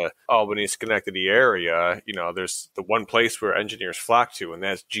the Albany, Schenectady area, there's the one place where engineers flock to, and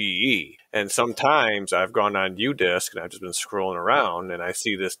that's GE. And sometimes I've gone on UDisc, and I've just been scrolling around, and I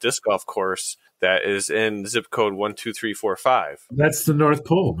see this disc golf course that is in zip code 12345. That's the North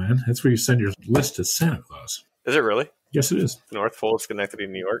Pole, man. That's where you send your list to Santa Claus. Is it really? Yes, it is. The North Pole of Schenectady,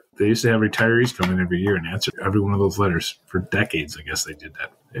 New York. They used to have retirees come in every year and answer every one of those letters. For decades, I guess they did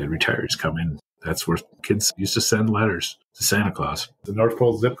that. They had retirees come in. That's where kids used to send letters to Santa Claus. The North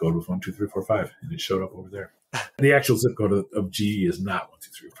Pole zip code was 12345, and it showed up over there. The actual zip code of GE is not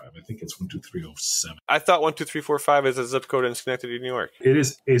 12345. I think it's 12307. I thought 12345 is a zip code in Schenectady, New York. It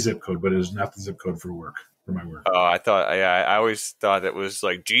is a zip code, but it is not the zip code for work. For my work. Oh, I always thought it was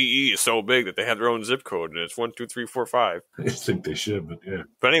like GE is so big that they have their own zip code and it's 12345. I think they should, but yeah.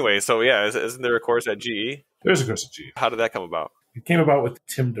 But anyway, so yeah, isn't there a course at GE? There's a course at GE. How did that come about? It came about with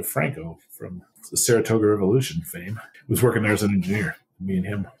Tim DeFranco from the Saratoga Revolution fame. He was working there as an engineer. Me and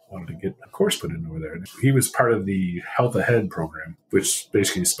him wanted to get a course put in over there. He was part of the Health Ahead program, which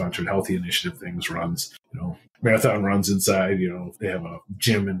basically sponsored healthy initiative things, runs, marathon runs inside. They have a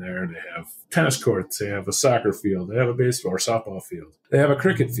gym in there. They have tennis courts. They have a soccer field. They have a baseball or softball field. They have a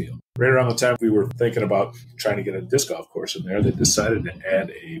cricket field. Right around the time we were thinking about trying to get a disc golf course in there, they decided to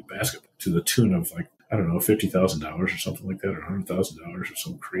add a basketball to the tune of $50,000 or something like that, or $100,000 or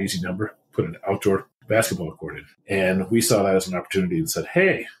some crazy number. Put an outdoor basketball court in. And we saw that as an opportunity and said,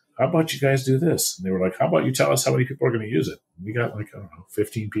 hey, how about you guys do this? And they were like, how about you tell us how many people are going to use it? And we got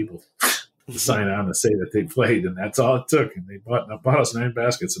 15 people to sign on and say that they played, and that's all it took. And they bought us 9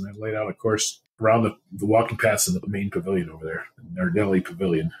 baskets, and then laid out a course around the walking paths in the main pavilion over there, the Nardelli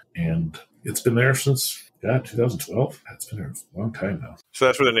Pavilion. And it's been there since 2012. It's been there a long time now. So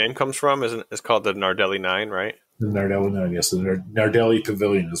that's where the name comes from? It's called the Nardelli 9, right? The Nardelli 9, yes. The Nardelli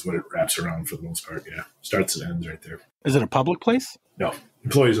Pavilion is what it wraps around for the most part, yeah. Starts and ends right there. Is it a public place? No,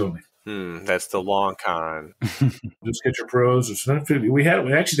 employees only. That's the long con. Just get your pros. We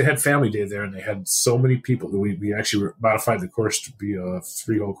actually had family day there, and they had so many people that we actually modified the course to be a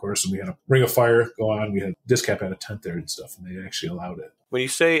 3-hole course, and we had a ring of fire go on. We had DisCap had a tent there and stuff, and they actually allowed it. When you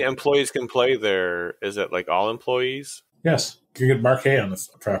say employees can play there, is it like all employees? Yes. You can get Mark Hay on the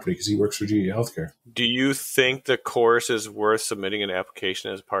property because he works for GE Healthcare. Do you think the course is worth submitting an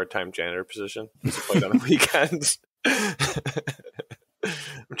application as a part-time janitor position to play on the weekends?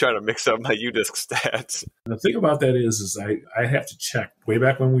 I'm trying to mix up my UDisc stats. The thing about that is I have to check. Way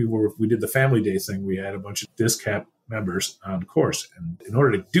back when we did the family day thing, we had a bunch of DisCap members on the course. And in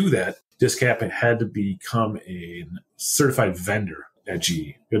order to do that, DisCap had to become a certified vendor at GE.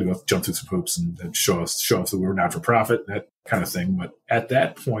 You had to go jump through some hoops and show us that we were not for profit, that kind of thing. But at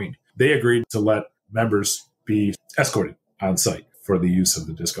that point, they agreed to let members be escorted on site for the use of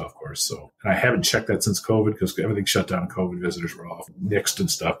the disc golf course. And I haven't checked that since COVID because everything shut down. COVID visitors were all nixed and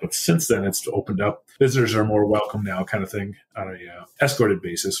stuff. But since then, it's opened up. Visitors are more welcome now, kind of thing, on a escorted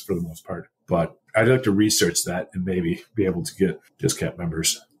basis for the most part. But I'd like to research that and maybe be able to get DisCap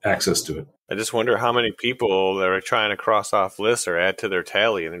members access to it. I just wonder how many people that are trying to cross off lists or add to their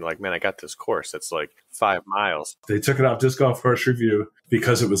tally, and they're like, man, I got this course. It's like 5 miles. They took it off Disc Golf Course Review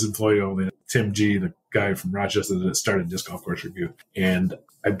because it was employee only. Tim G., the guy from Rochester that started Disc Golf Course Review. And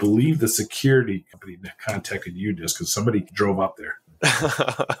I believe the security company that contacted UDisc because somebody drove up there.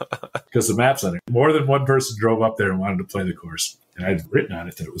 Because the map's on it. More than one person drove up there and wanted to play the course. And I'd written on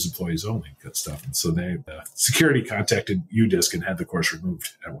it that it was employees only good stuff. And so security contacted UDisc and had the course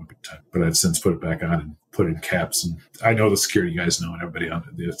removed at one time. But I've since put it back on and put in caps. And I know the security guys know, and everybody on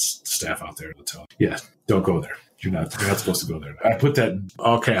the staff out there will tell, yeah, don't go there. You're not supposed to go there. I put that in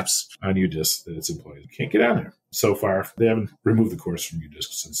all caps on UDisc that it's employees. You can't get on there. So far, they haven't removed the course from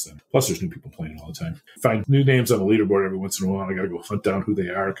UDisc since then. Plus, there's new people playing all the time. Find new names on the leaderboard every once in a while. I got to go hunt down who they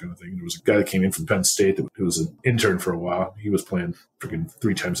are, kind of thing. There was a guy that came in from Penn State who was an intern for a while. He was playing freaking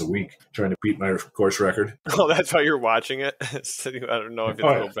 3 times a week, trying to beat my course record. Oh, that's how you're watching it? I don't know if it's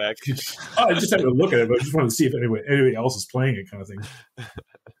go back. I just had to look at it, but I just wanted to see if anybody else is playing it, kind of thing.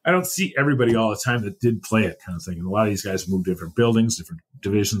 I don't see everybody all the time that did play it, kind of thing. And a lot of these guys moved to different buildings, different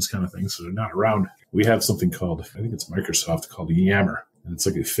divisions, kind of thing, so they're not around. We have something called, I think it's Microsoft, called Yammer. And it's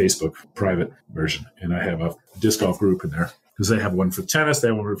like a Facebook private version. And I have a disc golf group in there because they have one for tennis, they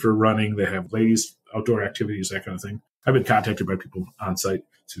have one for running, they have ladies, outdoor activities, that kind of thing. I've been contacted by people on site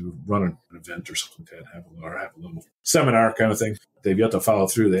to run an event or something like that, have a little seminar kind of thing. They've yet to follow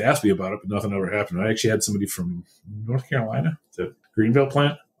through. They asked me about it, but nothing ever happened. I actually had somebody from North Carolina, the Greenville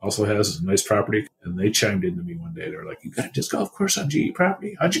plant, also has a nice property, and they chimed into me one day. They're like, "You got a disc golf course on GE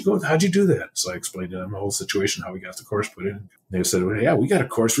property? How'd you do that?" So I explained to them the whole situation, how we got the course put in. They said, "Well, yeah, we got a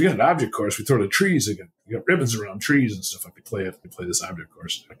course. We got an object course. We throw the trees. We got ribbons around trees and stuff. We play this object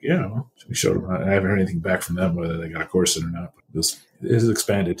course." Like, yeah, well, so we showed them. I haven't heard anything back from them whether they got a course in or not. But this is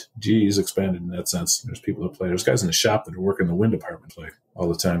expanded. GE is expanded in that sense. There's people that play. There's guys in the shop that are working the wind department play all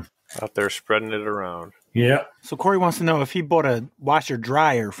the time. Out there spreading it around. Yeah. So Corey wants to know if he bought a washer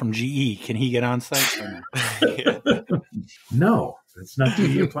dryer from GE, can he get on site? No, it's not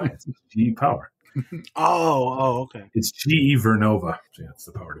GE appliance. It's GE Power. Okay. It's GE Vernova. Yeah, it's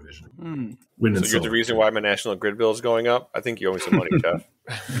the power division. Wind and So you're the reason why my national grid bill is going up? I think you owe me some money, Jeff.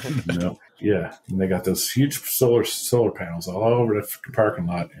 No. Yeah. And they got those huge solar panels all over the parking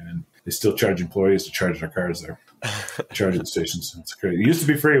lot, and they still charge employees to charge their cars there. Charging stations. It's crazy. It used to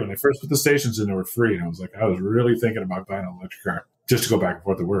be free. When they first put the stations in, they were free. And I was really thinking about buying an electric car just to go back and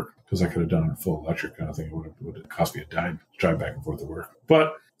forth to work, because I could have done a full electric kind of thing. It would have cost me a dime to drive back and forth to work.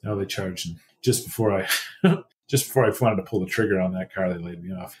 But now they charge. And just before I wanted to pull the trigger on that car, they laid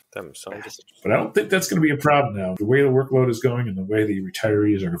me off. But I don't think that's going to be a problem now. The way the workload is going and the way the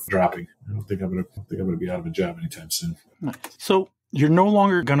retirees are dropping, I don't think I'm going to be out of a job anytime soon. Nice. So you're no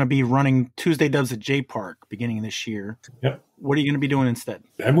longer going to be running Tuesday Dubs at J Park beginning this year. Yep. What are you going to be doing instead?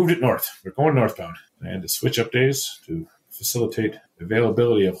 I moved it north. We're going northbound. I had to switch up days to facilitate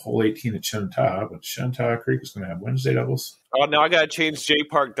availability of hole 18 at Shenantaha, but Shenantaha Creek is going to have Wednesday doubles. Oh, now I got to change J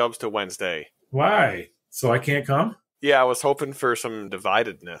Park Dubs to Wednesday. Why? So I can't come? Yeah, I was hoping for some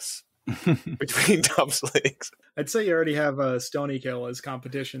dividedness between Dubs leagues. I'd say you already have a Stony Kill as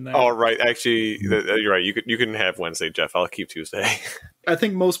competition there. Oh, right. Actually, you're right. You can have Wednesday, Jeff. I'll keep Tuesday. I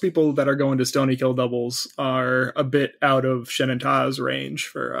think most people that are going to Stony Kill doubles are a bit out of Shenantaha's range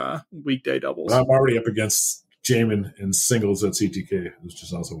for weekday doubles. I'm already up against Jaimen in singles at CTK, which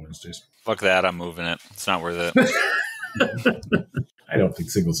is also Wednesdays. Fuck that. I'm moving it. It's not worth it. I don't think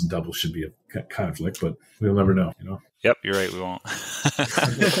singles and doubles should be a conflict, but we'll never know, Yep, you're right. We won't.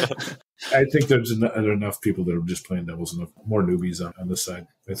 I think there's enough people that are just playing doubles, enough more newbies on this side,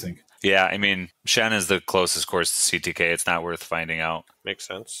 I think. Yeah, I mean, Shen is the closest course to CTK. It's not worth finding out. Makes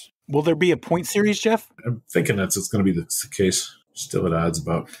sense. Will there be a point series, Jeff? I'm thinking it's going to be the case. Still at odds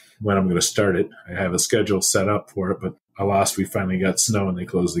about when I'm going to start it. I have a schedule set up for it, but alas, we finally got snow and they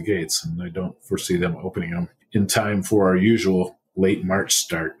closed the gates, and I don't foresee them opening them in time for our usual late March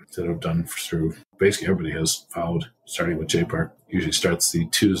start that I've done through. Basically, everybody has followed, starting with J Park. Usually starts the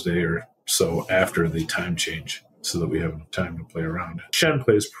Tuesday or so after the time change, so that we have enough time to play around. Shen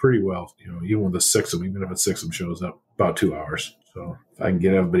plays pretty well, even with the 6 of them, even if a 6 of them shows up, about 2 hours. So if I can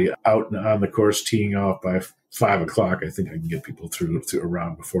get everybody out and on the course teeing off by 5 o'clock, I think I can get people through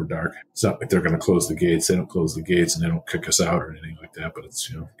around before dark. It's not like they're going to close the gates. They don't close the gates and they don't kick us out or anything like that, but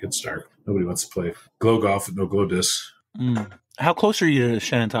it's, gets dark. Nobody wants to play glow golf with no glow discs. How close are you to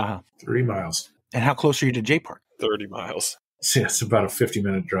Shenantaha? 3 miles. And how close are you to J Park? 30 miles. Yeah, it's about a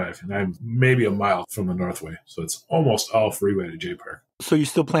 50-minute drive, and I'm maybe a mile from the Northway, so it's almost all freeway to J Park. So you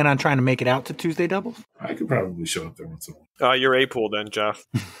still plan on trying to make it out to Tuesday doubles? I could probably show up there once in a while. You're A-pool then, Jeff.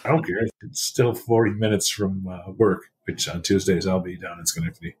 I don't care. It's still 40 minutes from work, which on Tuesdays I'll be down in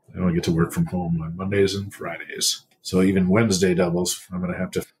Schenectady. I only get to work from home on Mondays and Fridays. So even Wednesday doubles, I'm going to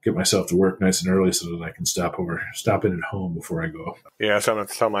have to get myself to work nice and early so that I can stop in at home before I go. Yeah, so I'm going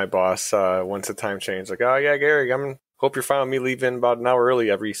to tell my boss once the time changes, like, oh, yeah, Gary, hope you're fine with me leaving about an hour early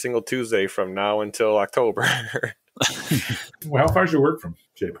every single Tuesday from now until October. Well, how far is your work from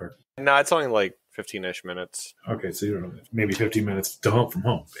J Park? No, it's only like 15-ish minutes. Okay, so you're maybe 15 minutes to home from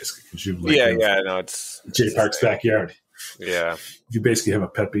home, basically, because you no, it's Jay Park's backyard. Yeah, you basically have a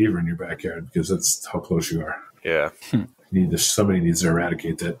pet beaver in your backyard because that's how close you are. Yeah. Somebody needs to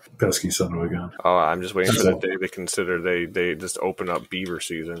eradicate that pesky son of a gun. Oh, I'm just waiting for that day to consider they just open up beaver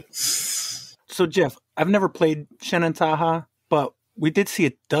season. So, Jeff, I've never played Shenantaha, but we did see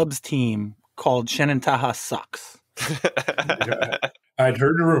a Dubs team called Shenantaha Sucks. I'd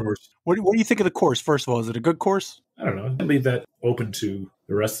heard the rumors. What do you think of the course, first of all? Is it a good course? I don't know. I'd leave that open to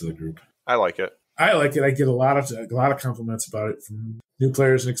the rest of the group. I like it. I like it. I get a lot of compliments about it from new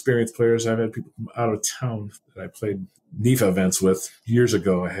players and experienced players. I've had people from out of town that I played NIFA events with years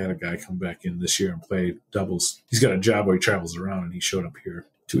ago. I had a guy come back in this year and play doubles. He's got a job where he travels around, and he showed up here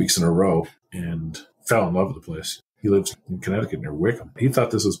 2 weeks in a row and fell in love with the place. He lives in Connecticut near Wickham. He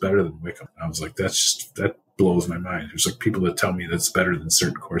thought this was better than Wickham. I was like, that blows my mind. There's like people that tell me that's better than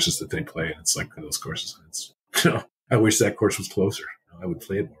certain courses that they play, and it's like those courses. It's, I wish that course was closer. I would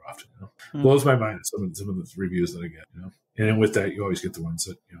play it more often. Blows my mind some of the reviews that I get. And with that, you always get the ones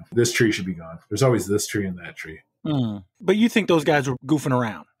that this tree should be gone. There's always this tree and that tree. But you think those guys were goofing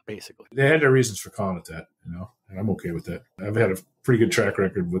around, basically? They had their reasons for calling it that, and I'm okay with that. I've had a pretty good track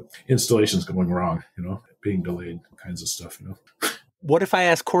record with installations going wrong, being delayed, all kinds of stuff. What if I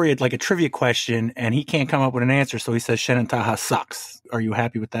ask Corey like a trivia question and he can't come up with an answer, so he says Shenantaha sucks? Are you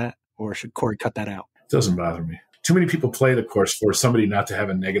happy with that, or should Corey cut that out? It doesn't bother me. Too many people play the course for somebody not to have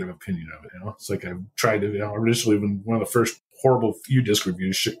a negative opinion of it. It's like I've tried to, initially when one of the first horrible few disc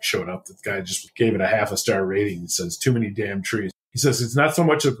reviews showed up, the guy just gave it a 0.5 star rating. He says, too many damn trees. He says, it's not so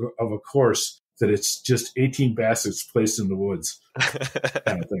much of a course that it's just 18 baskets placed in the woods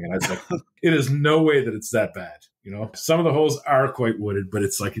kind of thing. And I was like, it is no way that it's that bad. Some of the holes are quite wooded, but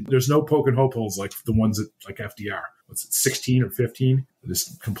it's like, there's no poke and hope holes like the ones at like FDR. What's it, 16 or 15?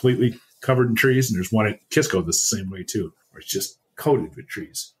 It's completely covered in trees, and there's one at Kisco that's the same way too, where it's just coated with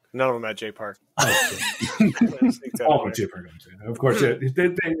trees. None of them at J Park. All at J Park. Of course,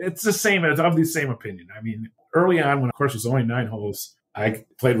 it's the same. It's of the same opinion. I mean, early on, when of course it was only 9 holes, I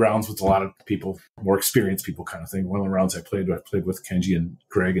played rounds with a lot of people, more experienced people kind of thing. One of the rounds I played with Kenji and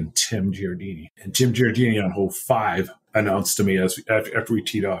Greg and Tim Giardini. And Tim Giardini on hole 5 announced to me after we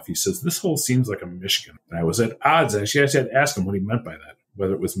teed off, he says, this hole seems like a Michigan. And I was at odds. Actually, I had to ask him what he meant by that,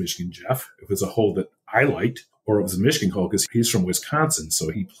 whether it was Michigan Jeff, if it was a hole that I liked, or it was a Michigan hole because he's from Wisconsin,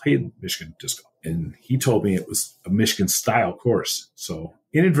 so he played Michigan disc golf. And he told me it was a Michigan-style course. So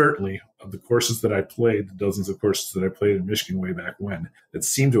inadvertently, of the courses that I played, the dozens of courses that I played in Michigan way back when, that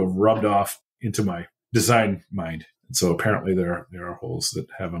seemed to have rubbed off into my design mind. And so apparently there are holes that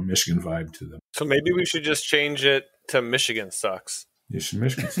have a Michigan vibe to them. So maybe we should just change it to Michigan sucks.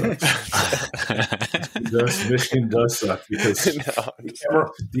 Michigan sucks. Michigan does suck because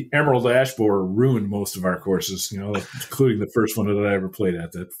the Emerald Ash Borer ruined most of our courses, including the first one that I ever played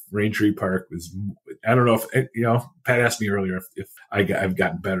at. That Rain Tree Park was, I don't know if, Pat asked me earlier if I've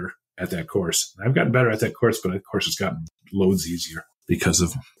gotten better at that course. I've gotten better at that course, but that course has gotten loads easier because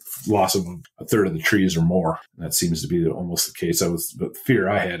of loss of a third of the trees or more. That seems to be almost the case. The fear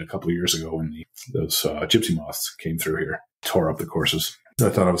I had a couple of years ago when those gypsy moths came through here, tore up the courses. I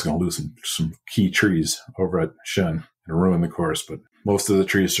thought I was going to lose some key trees over at Shen and ruin the course, but most of the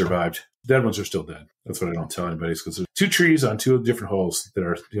trees survived. Dead ones are still dead. That's what I don't tell anybody, because there's 2 trees on 2 different holes that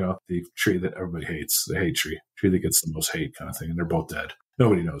are, the tree that everybody hates, the hate tree that gets the most hate kind of thing, and they're both dead.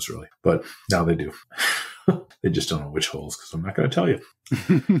 Nobody knows really, but now they do. They just don't know which holes, because I'm not going to tell you.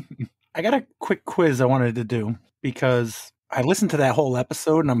 I got a quick quiz I wanted to do because I listened to that whole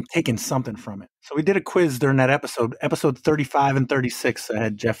episode and I'm taking something from it. So we did a quiz during that episode 35 and 36. I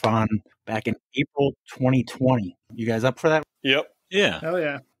had Jeff on back in April 2020. You guys up for that? Yep. Yeah. Hell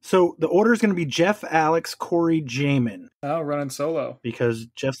yeah. So the order is going to be Jeff, Alex, Corey, Jaimen. Oh, running solo. Because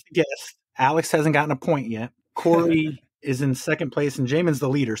Jeff's the guest. Alex hasn't gotten a point yet. Corey is in second place and Jaimen's the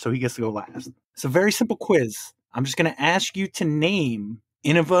leader, so he gets to go last. It's a very simple quiz. I'm just going to ask you to name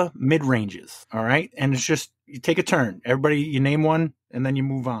Innova mid-ranges, all right? And it's just, you take a turn. Everybody, you name one, and then you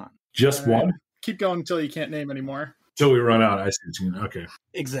move on. Just one? Keep going until you can't name anymore. Until we run out. I see what you mean. Okay.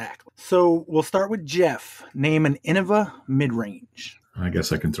 Exactly. So we'll start with Jeff. Name an Innova mid-range. I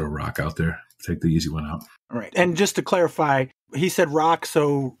guess I can throw Rock out there. Take the easy one out. All right. And just to clarify, he said Rock,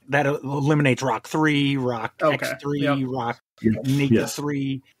 so that eliminates Rock 3, Rock X3, Rock Nika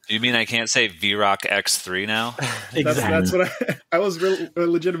 3. Do you mean I can't say V-Rock X3 now? Exactly. That's what I was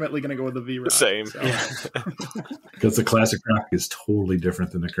legitimately going to go with the V-Rock. Same. So. Yeah. Because the classic Rock is totally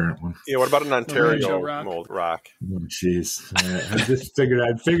different than the current one. Yeah, what about an Ontario Rock? mold Rock? Oh, jeez. I just figured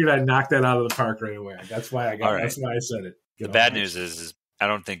I'd knock that out of the park right away. That's why I said it. The bad news is I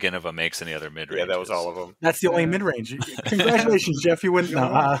don't think Innova makes any other mid-ranges. Yeah, that was all of them. That's the only mid-range. Congratulations, Jeff. You win. No,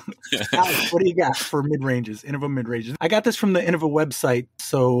 Alex, what do you got for mid-ranges? Innova mid-ranges. I got this from the Innova website,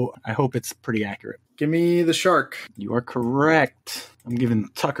 so I hope it's pretty accurate. Give me the shark. You are correct. I'm giving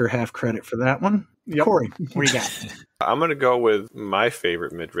Tucker half credit for that one. Yep. Corey, what do you got? I'm going to go with my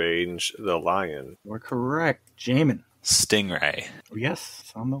favorite mid-range, the Lion. You are correct. Jaimen. Stingray. Oh, yes,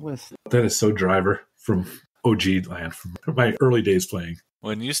 it's on the list. That is so driver from OG land, from my early days playing.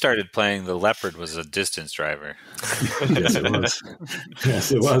 When you started playing, the Leopard was a distance driver. Yes, it was.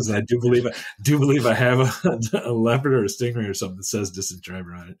 Yes, it was. And I do believe I have a Leopard or a Stingray or something that says distance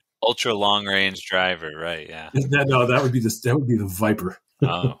driver on it. Ultra long range driver, right? Yeah. That would be the Viper.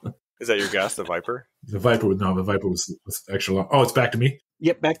 Oh, Is that your guess, the Viper? The Viper was extra long. Oh, it's back to me.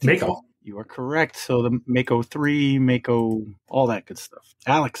 Yep, back to Mako. You are correct. So the Mako 3, Mako, all that good stuff.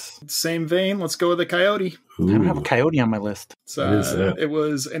 Alex. Same vein. Let's go with the Coyote. I don't have a Coyote on my list. It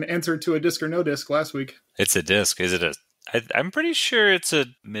was an answer to a disc or no disc last week. it's a disc. Is it I'm pretty sure it's a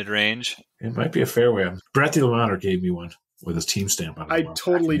mid-range. It might be a fairway. Brett DeLamater gave me one with his team stamp on it. I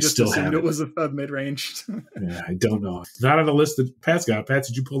totally just assumed it was a mid-range. Yeah, I don't know. Not on the list that Pat's got. Pat,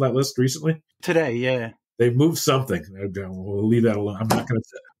 did you pull that list recently? Today, yeah. They moved something. We'll leave that alone. I'm not going to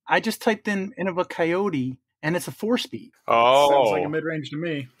say. I just typed in Innova Coyote, and it's a 4-speed. Oh. Sounds like a mid-range to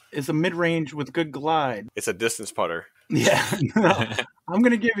me. It's a mid-range with good glide. It's a distance putter. Yeah. No, I'm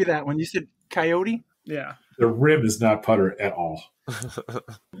going to give you that one. You said Coyote? Yeah. The rim is not putter at all.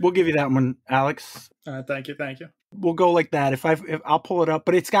 We'll give you that one, Alex. Thank you. We'll go like that. If I'll pull it up,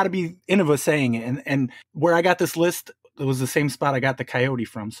 but it's got to be Innova saying it. And where I got this list, it was the same spot I got the Coyote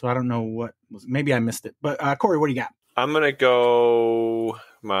from. So I don't know what was. Maybe I missed it. But Corey, what do you got? I'm going to go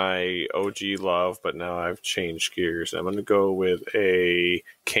my OG love, but now I've changed gears. I'm going to go with a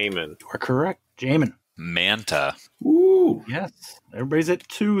Cayman. You are correct. Jaimen. Manta. Ooh. Yes. Everybody's at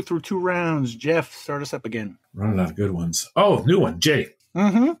 2 through 2 rounds. Jeff, start us up again. Running out of good ones. Oh, new one. Jay.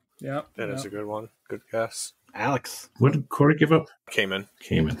 Mm-hmm. Yeah. That is a good one. Good guess. Alex. What did Corey give up? Cayman.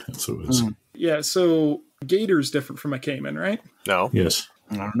 Cayman. That's what it was. Yeah, so Gator's different from a Cayman, right? No. Yes.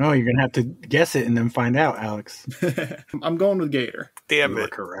 I don't know. You're going to have to guess it and then find out, Alex. I'm going with Gator. Damn You are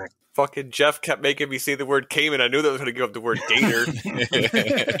it. correct. Fucking Jeff kept making me say the word Cayman. I knew that was going to give up the word Gator.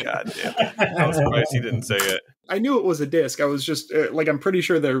 God damn it. I was surprised he didn't say it. I knew it was a disc. I was just I'm pretty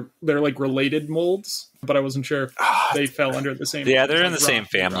sure they're like related molds, but I wasn't sure if they fell under the same. Yeah, they're in the same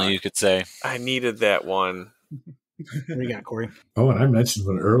family, you could say. I needed that one. What do you got, Corey? Oh, and I mentioned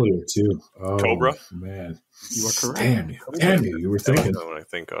one earlier, too. Oh, Cobra? Man. You are correct. Damn you. You were thinking. That's what I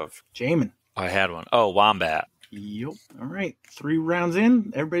think of. Jaimen. I had one. Oh, Wombat. Yep. All right. 3 rounds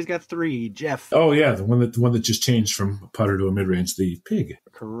in. Everybody's got 3. Jeff. Oh, yeah. The one that just changed from a putter to a mid-range, the pig.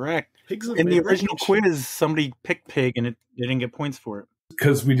 Correct. Pigs In the original quiz, somebody picked pig and they didn't get points for it.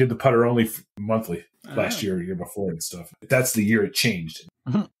 Because we did the putter only monthly last year before and stuff. That's the year it changed.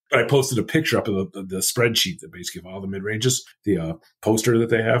 Mhm. I posted a picture up of the spreadsheet that basically of all the mid-ranges, the poster that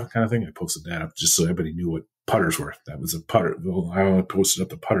they have kind of thing. I posted that up just so everybody knew what putters were. That was a putter. Well, I only posted up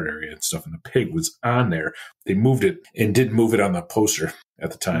the putter area and stuff, and the pig was on there. They moved it and didn't move it on the poster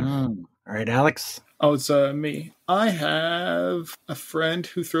at the time. All right, Alex. Oh, it's me. I have a friend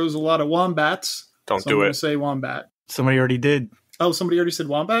who throws a lot of wombats. Don't so do I'm it. going to say wombat. Somebody already did. Oh, somebody already said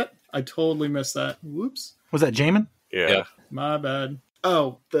wombat? I totally missed that. Whoops. Was that Jaimen? Yeah. My bad.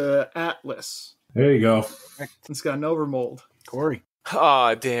 Oh, the Atlas. There you go. It's got an overmold. Corey.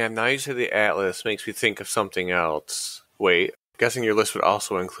 Oh, damn. Now you say the Atlas makes me think of something else. Wait. Guessing your list would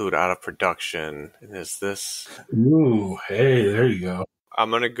also include out of production. And is this... Ooh, hey, there you go. I'm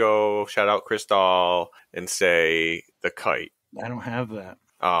going to go shout out Chris Dahl and say the Kite. I don't have that.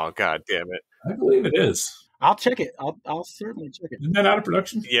 Oh, God damn it. I believe it is. I'll check it. I'll certainly check it. Isn't that out of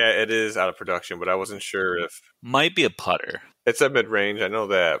production? Yeah, it is out of production, but I wasn't sure if... Might be a putter. It's a mid-range, I know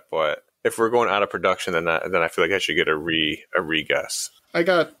that, but if we're going out of production, then I feel like I should get a re-guess. I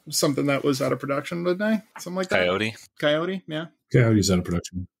got something that was out of production, didn't I? Something like that. Coyote. Yeah. Coyote's out of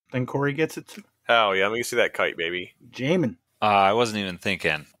production. Then Corey gets it too. Hell yeah, let me see that Kite, baby. Jaimen. I wasn't even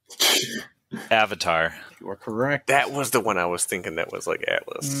thinking. Avatar. You are correct. That was the one I was thinking that was like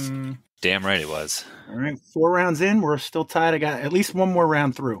Atlas. Damn right it was. All right. 4 rounds in. We're still tied. I got at least one more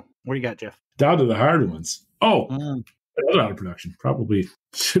round through. What do you got, Jeff? Down to the hard ones. Oh, Mm, another out of production. Probably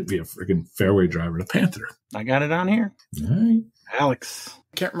should be a freaking fairway driver, the Panther. I got it on here. All right. Alex.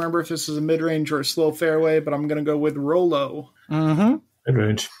 Can't remember if this is a mid-range or a slow fairway, but I'm going to go with Rolo. Mm-hmm.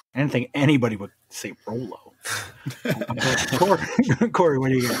 Mid-range. I didn't think anybody would say Rolo. Corey, what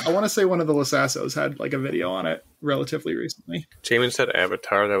do you got? I want to say one of the Lasassos had like a video on it relatively recently. Jaimen said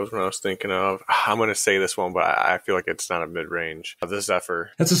Avatar. That was what I was thinking of. I'm going to say this one, but I feel like it's not a mid-range. The Zephyr.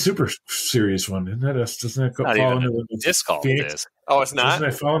 That's a super serious one, isn't that? Doesn't that Not fall even into a disc golf Phoenix? disc. Oh, it's not? Doesn't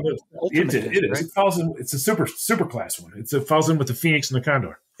it fall into Ultimate it is. right? It falls in. It's a super class one. It falls in with the Phoenix and the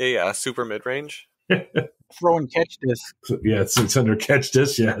Condor. Yeah, super mid-range. Throw and catch disc. Yeah, it's under catch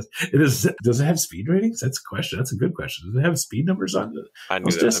disc. Yeah, it is. Does it have speed ratings? That's a question. That's a good question. Does it have speed numbers on it? I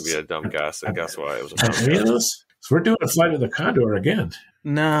knew that would be a dumb guess, and guess why? It was a dumb Any of guess. those? So we're doing a flight of the Condor again.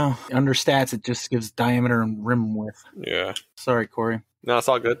 No, under stats, it just gives diameter and rim width. Yeah. Sorry, Corey. No, it's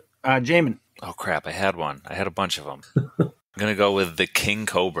all good. Jaimen. Oh crap! I had one. I had a bunch of them. I'm gonna go with the King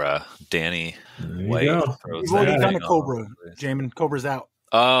Cobra. Danny There White. you go. throws We've already that done a thing Cobra. all over. Jaimen, Cobra's out.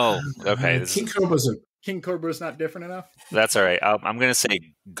 Oh, okay. This King is, Cobra's a King Cobra's not different enough. that's all right. I'm gonna say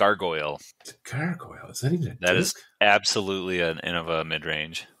Gargoyle. gargoyle. Is that even a That is disc? absolutely an Innova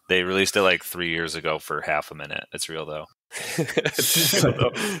mid-range. They released it like 3 years ago for half a minute. It's real though.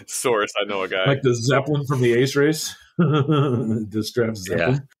 Source, I know a guy. Like the Zeppelin from the Ace Race. Disc drive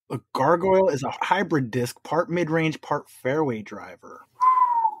Zeppelin. A Gargoyle is a hybrid disc, part mid-range, part fairway driver.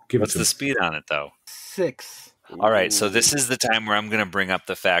 Give What's it to the him. speed on it though? 6. All right, so this is the time where I'm going to bring up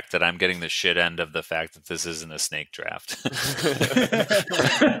the fact that I'm getting the shit end of the fact that this isn't a snake draft.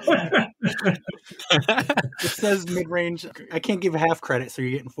 It says mid-range. I can't give half credit, so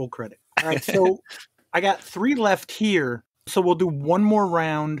you're getting full credit. All right, so I got 3 left here. So we'll do one more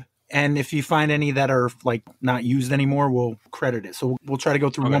round, and if you find any that are like not used anymore, we'll credit it. So we'll try to go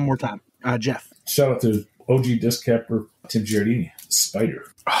through one more time. Jeff. Shout out to OG disc capper Tim Giardini. Spider.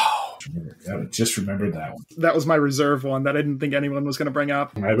 Oh, I just remembered that one. That was my reserve one that I didn't think anyone was going to bring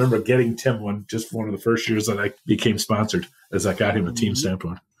up. I remember getting Tim one just one of the first years that I became sponsored, as I got him a team stamped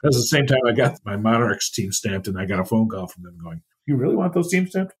one. That was the same time I got my Monarchs team stamped, and I got a phone call from them going, "You really want those team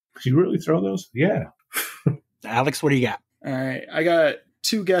stamped? You really throw those?" Yeah. Alex, what do you got? All right. I got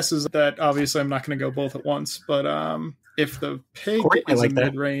 2 guesses that obviously I'm not going to go both at once, but if the pig Corey, I is like a that.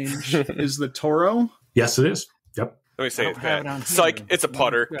 mid-range, is the Toro? Yes, it is. Yep. Let me say I it, don't have Pat. it on Psych, here. it's a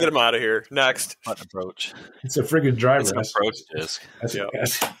putter. Yeah. Get him out of here. Next. Button approach. It's a friggin' driver. It's an approach disc. That's, Yeah.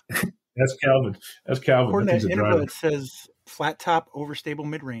 that's Calvin. That's Calvin. According That to thing's a Innova, driver. it says flat top, overstable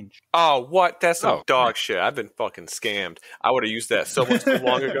mid-range. Oh, what? That's some Oh. dog shit. I've been fucking scammed. I would have used that so much too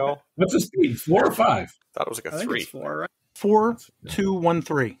long ago. What's the speed? 4 or 5? Thought it was I like a think 3. it's 4, right? 4, 2, 1,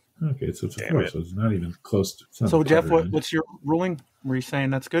 3. Okay, so it's a Damn 4, it. so it's not even close to. it's not So a Jeff, putter, what's your ruling? Were you saying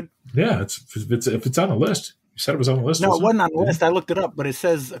that's good? Yeah, if it's on the list. You said it was on the list. No, it wasn't wasn't on the list. I looked it up, but it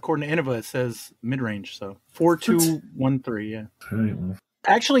says, according to Innova, it says mid-range. So 4, 2, 1, 3, yeah. All right, well,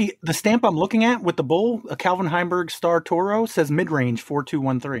 Actually, the stamp I'm looking at with the bull, a Calvin Heimberg Star Toro, says mid-range 4, 2,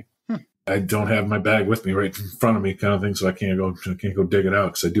 1, 3. I don't have my bag with me right in front of me, kind of thing, so I can't go dig it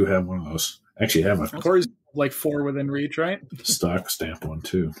out because I do have one of those. Actually, I have my Corey's like 4 within reach, right? stock stamp one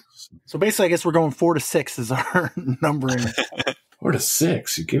too. So basically, I guess we're going 4 to 6 is our numbering. 4 to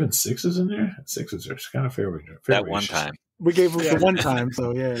 6. You giving 6s in there? 6s are kind of fairway. That one time. We gave it Yeah. the one time,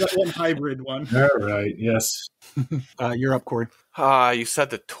 so yeah. That one hybrid one. All right. Yes. You're up, Corey. You said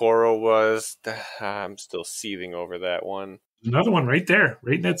the Toro was. I'm still seething over that one. Another one right there,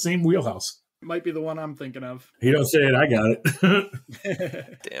 right in that same wheelhouse. Might be the one I'm thinking of. You don't say it. I got it.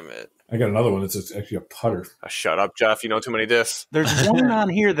 Damn it. I got another one. It's actually a putter. Shut up, Jeff. You know too many discs. There's one on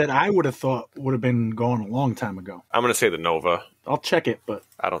here that I would have thought would have been going a long time ago. I'm going to say the Nova. I'll check it, but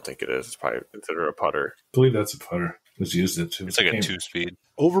I don't think it is. It's probably considered a putter. I believe that's a putter. Let's use it too. It's like a 2-speed.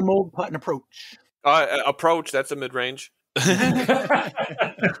 overmold putt and approach. Approach, that's a mid-range. It's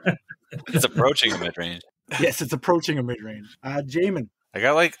approaching a mid-range. Yes, it's approaching a mid-range. Jaimen. I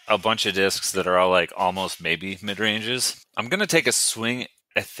got like a bunch of discs that are all like almost maybe mid-ranges. I'm going to take a swing.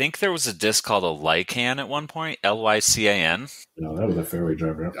 I think there was a disc called a Lycan at one point, Lycan. No, that was a fairway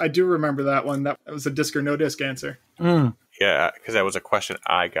driver. I do remember that one. That was a disc or no disc answer. Yeah, because that was a question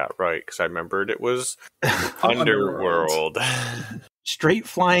I got right, because I remembered it was Underworld. Straight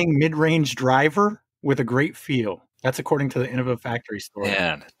flying mid-range driver with a great feel. That's according to the Innova factory store.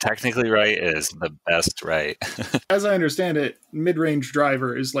 Man, technically right is the best right. As I understand it, mid-range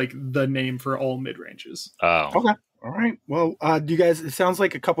driver is like the name for all mid-ranges. Oh. Okay. All right. Well, do you guys, it sounds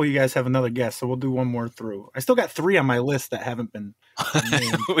like a couple of you guys have another guess, so we'll do one more through. I still got 3 on my list that haven't been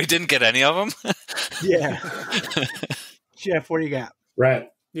named. We didn't get any of them? Yeah. Jeff, what do you got?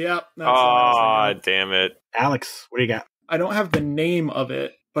 Rat. Yeah. That's what I was thinking of. Damn it. Alex, what do you got? I don't have the name of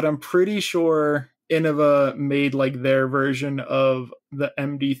it, but I'm pretty sure Innova made like their version of the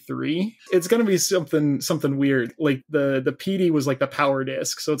MD3. It's gonna be something weird. Like the PD was like the power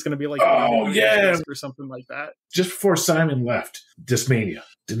disc, so it's gonna be like disc or something like that. Just before Simon left, Discmania.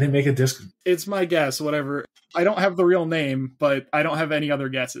 Didn't they make a disc? It's my guess. Whatever. I don't have the real name, but I don't have any other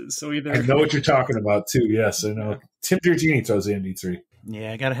guesses. So either I know what you're talking about too. Yes, I know. Tim Giorgini throws the MD3.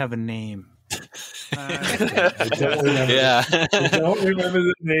 Yeah, I gotta have a name. I don't remember. Yeah. I don't remember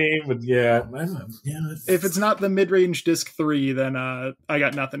the name, but yeah. If it's not the mid-range disc 3, then I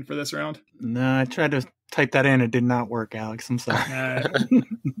got nothing for this round. No, I tried to type that in. It did not work, Alex. I'm sorry.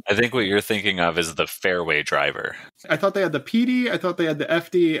 I think what you're thinking of is the fairway driver. I thought they had the PD, I thought they had the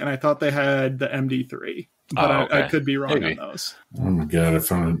FD, and I thought they had the MD3. But I could be wrong on those. Oh my God, I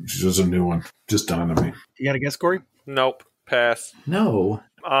found it. There's a new one. Just dawned on me. You got a guess, Corey? Nope. Pass. No.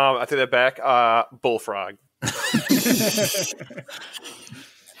 I take that back. Bullfrog.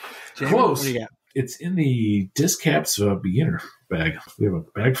 Jaimen, Close. What do you got? It's in the DisCap's beginner bag. We have a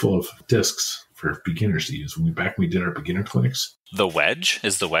bag full of discs for beginners to use. When we did our beginner clinics. The wedge?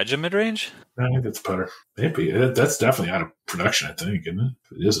 Is the wedge a mid-range? I think that's putter. Maybe. That's definitely out of production, I think, isn't it?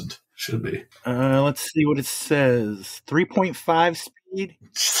 If it isn't, should be. Let's see what it says. 3.5 speed.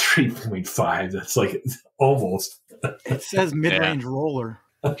 3.5. That's like almost. It says mid-range roller.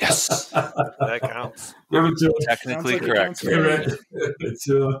 Yes. That counts. Technically Sounds like it correct. counts for me. It's,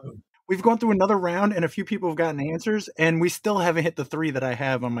 We've gone through another round, and a few people have gotten answers, and we still haven't hit the 3 that I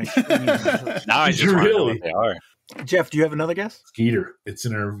have on my screen. Now I just want to know what they are. Jeff, do you have another guess? Skeeter. It's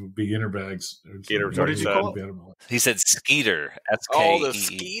in our beginner bags. Skeeter, what did you call it? He said Skeeter. Oh, the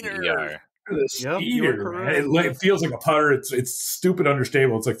Skeeter. The Yep, you were Skeeter, man. correct. It feels like a putter. It's stupid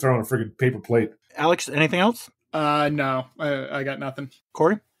unstable. It's like throwing a freaking paper plate. Alex, anything else? No, I got nothing.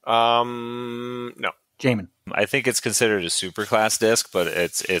 Corey? No. Jaimen? I think it's considered a superclass disc, but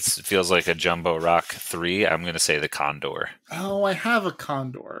it feels like a Jumbo Rock 3. I'm going to say the Condor. Oh, I have a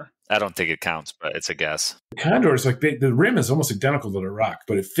Condor. I don't think it counts, but it's a guess. The Condor is like the rim is almost identical to the Rock,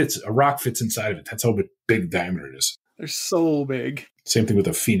 but it fits. A Rock fits inside of it. That's how big diameter it is. They're so big. Same thing with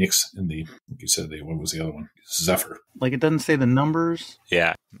the Phoenix and like you said, what was the other one? Zephyr. Like, it doesn't say the numbers.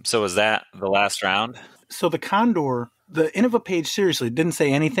 Yeah. So is that the last round? So the Condor, the Innova page seriously didn't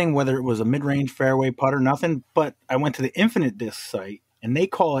say anything, whether it was a mid-range, fairway, putter, nothing. But I went to the Infinite Disc site, and they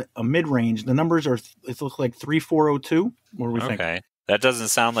call it a mid-range. The numbers are, it looks like 3402. What do we think? Okay. That doesn't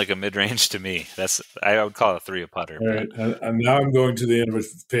sound like a mid-range to me. I would call it 3 a putter. All right. And now I'm going to the Innova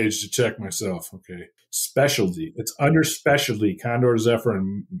page to check myself. Okay. Specialty. It's under specialty. Condor, Zephyr,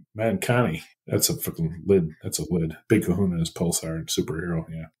 and Mancani. That's a fucking lid. That's a lid. Big Kahuna is Pulsar, superhero.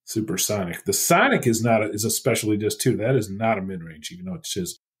 Yeah. Supersonic. The Sonic is a specialty disc too. That is not a mid-range, even though it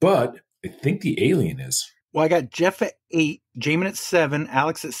says. But I think the Alien is. Well, I got Jeff at 8, Jaimen at 7,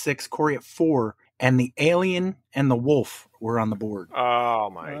 Alex at 6, Corey at 4, and the Alien and the Wolf were on the board. Oh,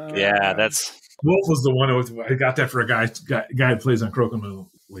 my God. Yeah, that's... Wolf was the one I got that for a guy who plays on Crokinole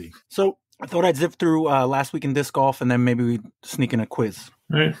League. So I thought I'd zip through last week in disc golf, and then maybe we'd sneak in a quiz.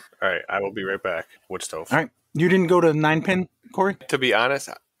 All right. All right, I will be right back. Woodstove. All right. You didn't go to 9-pin, Corey? To be honest,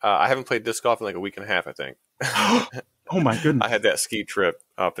 I haven't played disc golf in like a week and a half, I think. Oh, my goodness. I had that ski trip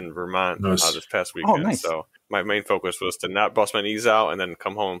up in Vermont this past weekend. Oh, nice. So my main focus was to not bust my knees out and then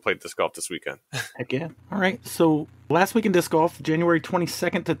come home and play disc golf this weekend. Heck yeah. All right. So last week in disc golf, January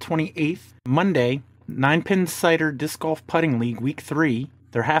 22nd to 28th, Monday, 9-pin Cider Disc Golf Putting League, Week 3.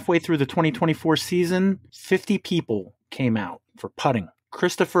 They're halfway through the 2024 season. 50 people came out for putting.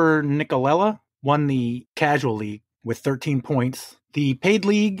 Christopher Nicolella won the casual league with 13 points. The paid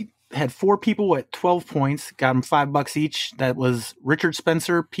league had 4 people at 12 points, got them $5 each. That was Richard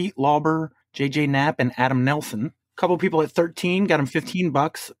Spencer, Pete Lauber, JJ Knapp, and Adam Nelson. A couple people at 13 got them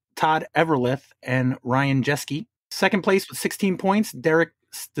 $15, Todd Everlith and Ryan Jeske. Second place with 16 points, Derek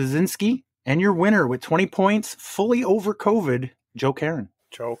Stasinski. And your winner with 20 points, fully over COVID, Joe Karen.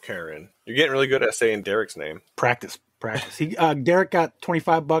 Joe Karen. You're getting really good at saying Derek's name. Practice. Derek got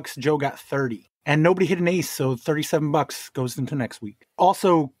 $25, Joe got 30. And nobody hit an ace, so $37 goes into next week.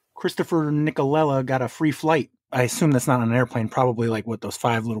 Also, Christopher Nicolella got a free flight. I assume that's not on an airplane, probably like those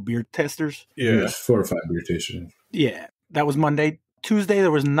 5 little beer testers. Yeah, 4 or 5 beer tasters. Yeah, that was Monday. Tuesday,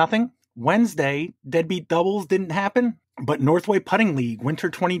 there was nothing. Wednesday, deadbeat doubles didn't happen. But Northway Putting League, Winter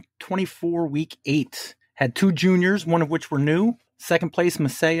 2024, Week 8, had 2 juniors, one of which were new. Second place,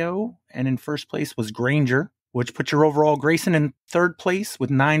 Maceo, and in first place was Granger, which put your overall Grayson in third place with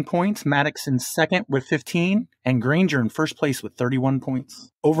 9 points, Maddox in second with 15, and Granger in first place with 31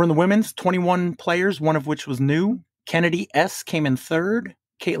 points. Over in the women's, 21 players, one of which was new. Kennedy S. came in third,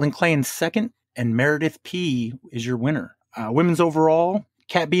 Caitlin Clay in second, and Meredith P. is your winner. Women's overall,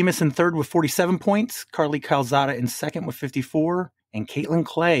 Kat Bemis in third with 47 points. Carly Calzada in second with 54. And Caitlin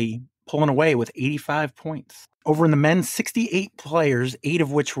Clay pulling away with 85 points. Over in the men's, 68 players, 8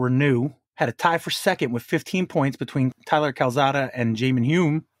 of which were new, had a tie for second with 15 points between Tyler Calzada and Jaimen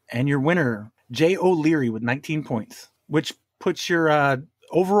Hume. And your winner, Jay O'Leary with 19 points, which puts your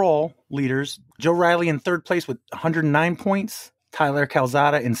overall leaders, Joe Riley in third place with 109 points, Tyler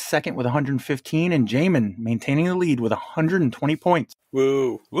Calzada in second with 115, and Jaimen maintaining the lead with 120 points.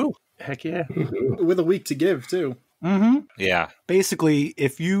 Woo. Woo. Heck yeah. With a week to give, too. Mm-hmm. Yeah. Basically,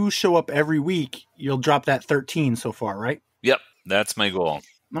 if you show up every week, you'll drop that 13 so far, right? Yep. That's my goal.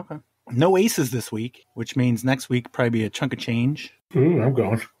 Okay. No aces this week, which means next week probably be a chunk of change. Ooh, I'm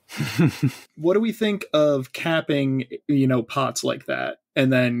going. What do we think of capping, pots like that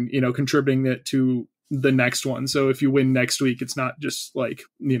and then, contributing it to the next one? So if you win next week, it's not just like,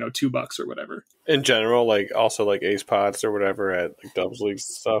 $2 or whatever. In general, like also like ace pots or whatever at like Dubs leagues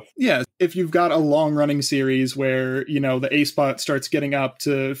and stuff. Yeah. If you've got a long running series where, the ace pot starts getting up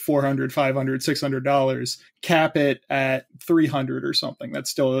to $400, $500, $600, cap it at 300 or something. That's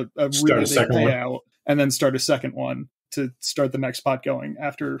still a really big payout. And then start a second one to start the next pot going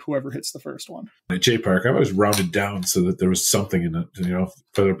after whoever hits the first one. At J Park, I always rounded down so that there was something in it,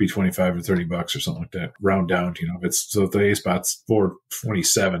 whether it be $25 or $30 or something like that. Round down, if it's so if the A spot's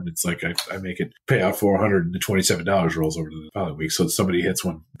 $427, it's like I make it pay out $400 and the $27 rolls over to the following week. So if somebody hits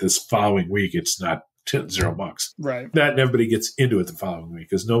one this following week, it's not $0. Right. That everybody gets into it the following week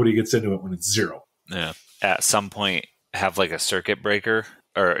because nobody gets into it when it's zero. Yeah. At some point, have like a circuit breaker.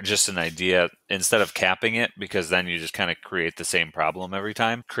 Or just an idea, instead of capping it, because then you just kind of create the same problem every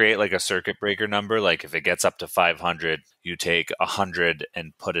time. Create like a circuit breaker number, like if it gets up to 500, you take 100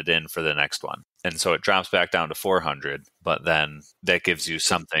 and put it in for the next one. And so it drops back down to 400, but then that gives you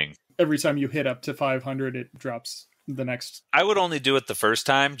something. Every time you hit up to 500, it drops the next. I would only do it the first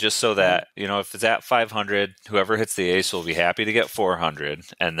time just so that, if it's at 500, whoever hits the ace will be happy to get 400,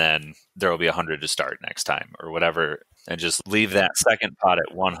 and then there will be 100 to start next time or whatever. And just leave that second pot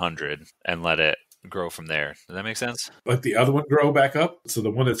at 100 and let it grow from there. Does that make sense? Let the other one grow back up. So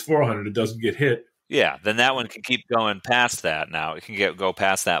the one that's 400, it doesn't get hit. Yeah, then that one can keep going past that now. It can go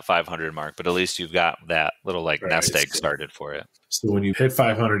past that 500 mark, but at least you've got that little nest egg started for it. So when you hit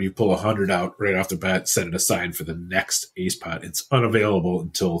 500, you pull 100 out right off the bat, set it aside for the next ace pot. It's unavailable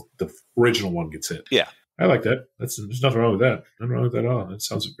until the original one gets hit. Yeah. I like that. There's nothing wrong with that. Nothing wrong with that at all. That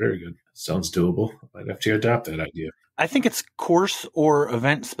sounds very good. Sounds doable. I'd have to adopt that idea. I think it's course or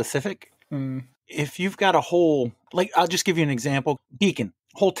event specific. If you've got a hole, I'll just give you an example. Beacon,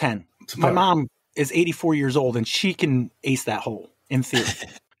 hole 10. My mom is 84 years old and she can ace that hole in theory.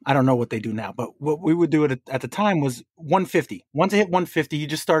 I don't know what they do now, but what we would do at the time was 150. Once it hit 150, you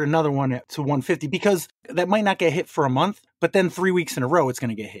just start another one to 150 because that might not get hit for a month, but then 3 weeks in a row, it's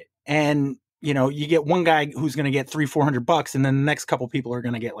going to get hit. And you get one guy who's going to get $300-$400, and then the next couple people are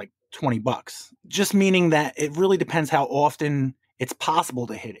going to get like $20. Just meaning that it really depends how often it's possible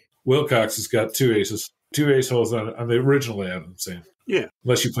to hit it. Wilcox has got 2 aces, 2 ace holes on the original layout, I'm saying. Yeah.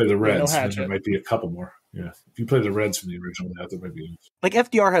 Unless you play the Reds, no then there might be a couple more. Yeah. If you play the Reds from the original layout, there might be. Like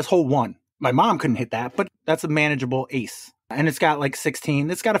FDR has hole 1. My mom couldn't hit that, but that's a manageable ace. And it's got like 16.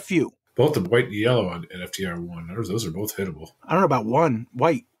 It's got a few. Both the white and yellow on FTR1. Those are both hittable. I don't know about one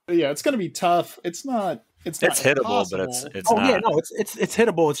white. Yeah, it's going to be tough. It's hittable, impossible. But it's not. Yeah, no, it's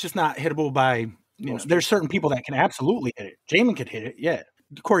hittable. It's just not hittable by. There's certain people that can absolutely hit it. Jaimen could hit it. Yeah,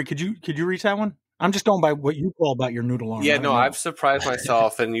 Corey, could you reach that one? I'm just going by what you call about your noodle arm. Yeah, no, I've surprised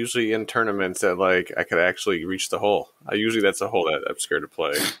myself, and usually in tournaments that I could actually reach the hole. Usually that's a hole that I'm scared to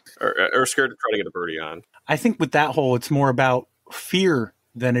play or scared to try to get a birdie on. I think with that hole, it's more about fear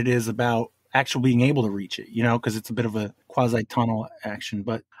than it is about actually being able to reach it. Because it's a bit of a quasi tunnel action.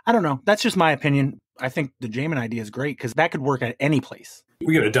 But I don't know. That's just my opinion. I think the Jaimen idea is great because that could work at any place.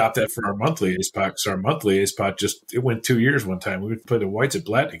 We could adopt that for our monthly ace pot. So our monthly ace pot it went 2 years one time. We would play the whites at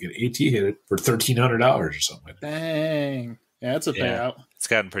Blatnick and AT hit it for $1,300 or something like that. Dang. Yeah, that's a payout. It's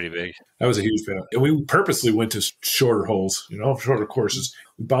gotten pretty big. That was a huge payout. And we purposely went to shorter holes, shorter courses.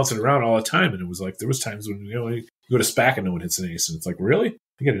 We bounced it around all the time. And it was like, there was times when, you go to SPAC and no one hits an ace. And it's like, really?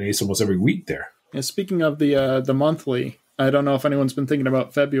 I get an ace almost every week there. Yeah, speaking of the monthly, I don't know if anyone's been thinking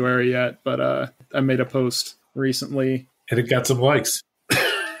about February yet, but I made a post recently. And it got some likes.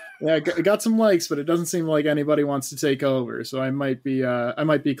 Yeah, it got some likes, but it doesn't seem like anybody wants to take over. So I might be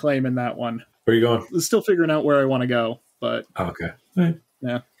claiming that one. Where are you going? I'm still figuring out where I want to go, but okay. Right.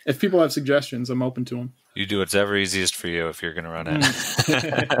 Yeah. If people have suggestions, I'm open to them. You do whatever easiest for you if you're going to run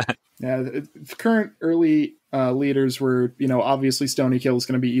it. Yeah, the current early leaders were, obviously Stony Kill is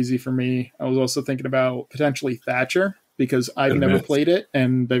going to be easy for me. I was also thinking about potentially Thatcher because I've never played it,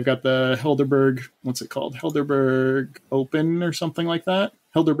 and they've got the Helderberg, what's it called? Helderberg Open or something like that.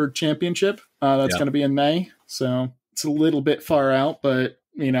 Helderberg Championship. That's going to be in May. So it's a little bit far out, but,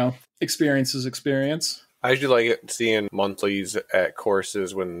 experience is experience. I usually like seeing monthlies at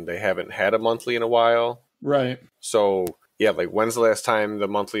courses when they haven't had a monthly in a while. Right. So, yeah, like when's the last time the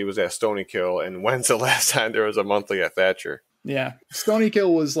monthly was at Stony Kill, and when's the last time there was a monthly at Thatcher? Yeah. Stony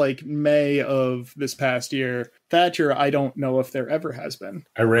Kill was like May of this past year. Thatcher, I don't know if there ever has been.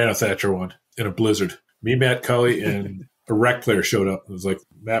 I ran a Thatcher one in a blizzard. Me, Matt Cully, and a rec player showed up. It was like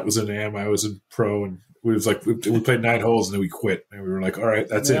Matt was in AM, I was in pro, and we played 9 holes and then we quit. And we were like, all right,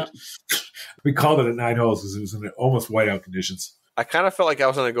 that's it. We called it at 9 holes because it was in almost whiteout conditions. I kind of felt like I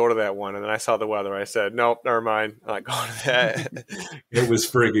was going to go to that one, and then I saw the weather. I said, nope, never mind. I'm not going to that. It was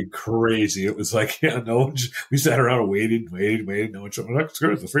friggin' crazy. It was like, we sat around and waited. No one showed up.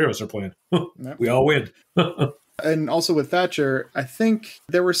 Screw it, the 3 of us are playing. We all win. And also with Thatcher, I think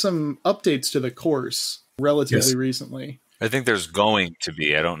there were some updates to the course relatively recently. I think there's going to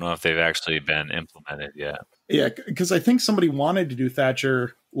be. I don't know if they've actually been implemented yet. Yeah, because I think somebody wanted to do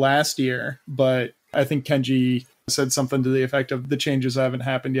Thatcher last year, but I think Kenji said something to the effect of the changes haven't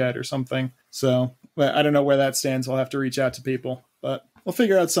happened yet or something. So I don't know where that stands. I'll have to reach out to people, but we'll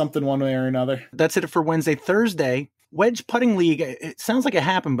figure out something one way or another. That's it for Wednesday. Thursday, Wedge Putting League. It sounds like it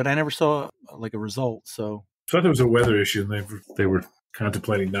happened, but I never saw like a result. So I thought there was a weather issue and they were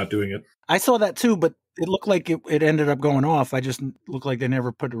contemplating not doing it. I saw that too, but it looked like it ended up going off. I just looked like they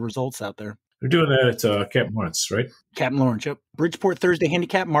never put the results out there. They're doing that at Captain Lawrence, right? Captain Lawrence, yep. Bridgeport Thursday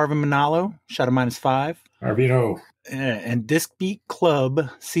handicap, Marvin Manalo, shot a -5. Marvino. And Disc Beat Club,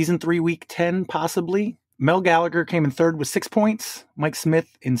 season 3, week 10, possibly. Mel Gallagher came in third with 6 points. Mike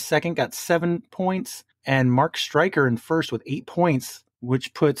Smith in second got 7 points. And Mark Stryker in first with 8 points,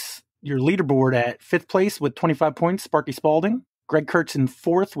 which puts your leaderboard at 5th place with 25 points, Sparky Spalding. Greg Kurtz in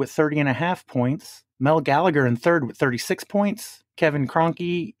 4th with 30.5 points. Mel Gallagher in 3rd with 36 points. Kevin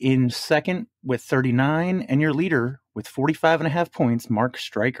Kroenke in 2nd with 39. And your leader with 45.5 points, Mark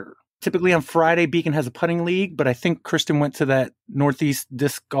Stryker. Typically on Friday, Beacon has a putting league, but I think Kristen went to that Northeast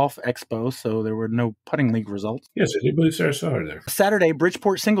Disc Golf Expo, so there were no putting league results. Yes, I did believe Sarah saw her there. Saturday,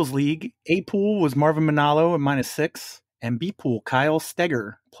 Bridgeport Singles League. A pool was Marvin Manalo at -6, and B pool, Kyle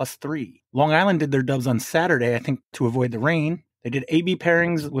Steger, +3. Long Island did their dubs on Saturday, I think, to avoid the rain. They did AB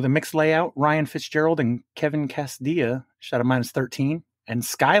pairings with a mixed layout. Ryan Fitzgerald and Kevin Castilla shot a -13. And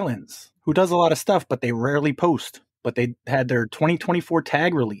Skylands, who does a lot of stuff, but they rarely post. But they had their 2024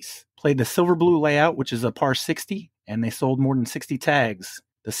 tag release. Played the silver blue layout, which is a par 60, and they sold more than 60 tags.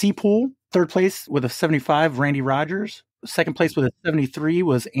 The C pool, 3rd place with a 75, Randy Rogers. 2nd place with a 73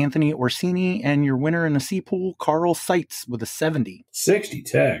 was Anthony Orsini, and your winner in the C pool, Carl Seitz, with a 70. 60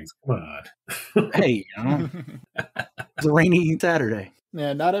 tags, come on. Hey, it's a rainy Saturday.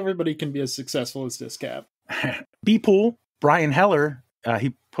 Yeah, not everybody can be as successful as DisCap. B pool, Brian Heller,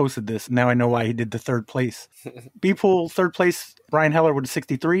 he posted this. Now I know why he did the 3rd place. B pool, 3rd place, Brian Heller with a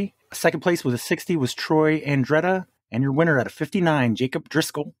 63. 2nd place with a 60 was Troy Andretta, and your winner at a 59, Jacob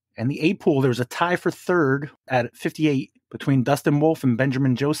Driscoll. And the A pool, there was a tie for 3rd at 58 between Dustin Wolf and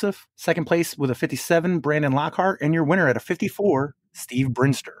Benjamin Joseph. 2nd place with a 57, Brandon Lockhart, and your winner at a 54, Steve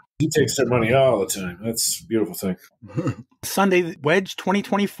Brinster. He takes their money all the time. That's a beautiful thing. Sunday, Wedge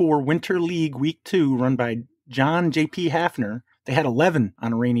 2024 Winter League Week 2, run by John J.P. Hafner. They had 11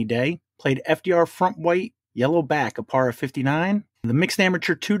 on a rainy day. Played FDR front white, yellow back, a par of 59. The mixed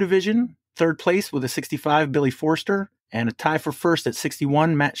amateur 2 division, 3rd place with a 65, Billy Forster, and a tie for 1st at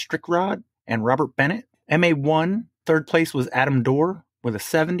 61, Matt Strickrod and Robert Bennett. MA1, 3rd place was Adam Dorr with a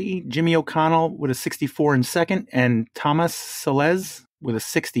 70, Jimmy O'Connell with a 64 in 2nd, and Thomas Selez with a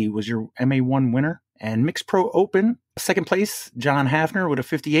 60 was your MA1 winner. And Mixed Pro Open, 2nd place, John Hafner with a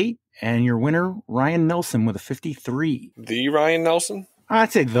 58, and your winner, Ryan Nelson with a 53. The Ryan Nelson?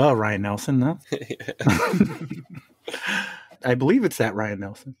 I'd say the Ryan Nelson, no? I believe it's that Ryan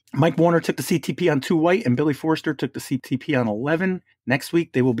Nelson. Mike Warner took the CTP on 2 white, and Billy Forster took the CTP on 11. Next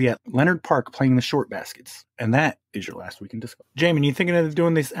week, they will be at Leonard Park playing the short baskets. And that is your last week in disc golf. Jaimen, you thinking of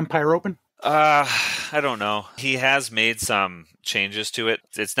doing this Empire Open? I don't know. He has made some changes to it.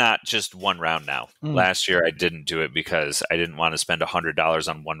 It's not just one round now. Last year, I didn't do it because I didn't want to spend $100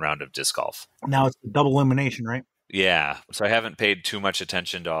 on one round of disc golf. Now it's double elimination, right? Yeah, so I haven't paid too much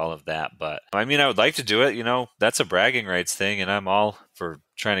attention to all of that, but I mean, I would like to do it. That's a bragging rights thing, and I'm all for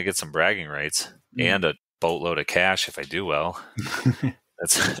trying to get some bragging rights and a boatload of cash if I do well.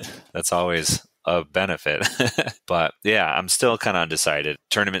 That's always a benefit. But yeah, I'm still kind of undecided.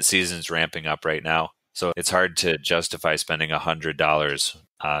 Tournament season's ramping up right now, so it's hard to justify spending $100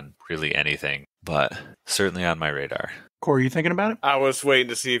 on really anything, but certainly on my radar. Corey, you thinking about it? I was waiting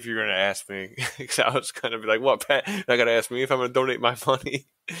to see if you were going to ask me, because I was going to be like, what, Pat? You're not going to ask me if I'm going to donate my money?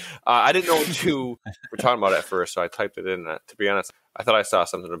 I didn't know what you were talking about at first, so I typed it in. To be honest, I thought I saw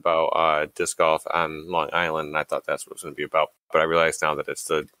something about disc golf on Long Island, and I thought that's what it was going to be about. But I realize now that it's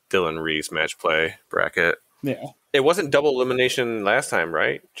the Dylan Reese match play bracket. Yeah. It wasn't double elimination last time,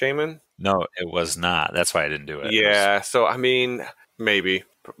 right, Jaimen? No, it was not. That's why I didn't do it. Yeah, so I mean, maybe.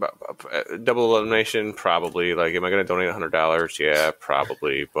 Double elimination, probably. Like, am I going to donate $100? Yeah,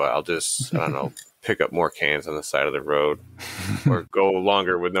 probably. But I'll just, I don't know, pick up more cans on the side of the road or go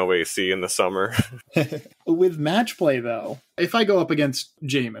longer with no AC in the summer. With match play, though, if I go up against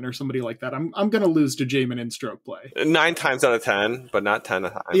Jaimen or somebody like that, I'm going to lose to Jaimen in stroke play. 9 times out of 10, but not 10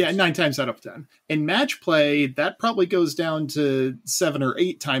 times. Yeah, 9 times out of 10. In match play, that probably goes down to 7 or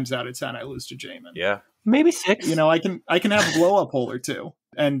 8 times out of 10 I lose to Jaimen. Yeah. Maybe 6. You know, I can have a blow up hole or 2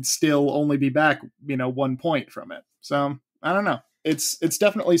 and still only be back, 1 point from it. So I don't know. It's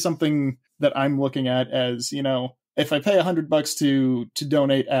definitely something that I'm looking at as, if I pay $100 to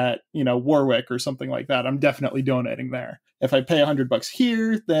donate at, Warwick or something like that, I'm definitely donating there. If I pay $100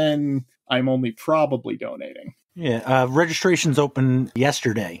 here, then I'm only probably donating. Yeah, registration's open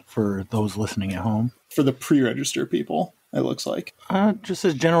yesterday for those listening at home. For the pre-register people, it looks like. Just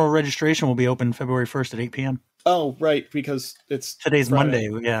says general registration will be open February 1st at 8 p.m. Oh, right, because it's Today's Friday.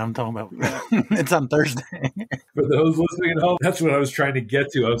 Monday. Yeah, I'm talking about. It's on Thursday. For those listening at home, that's what I was trying to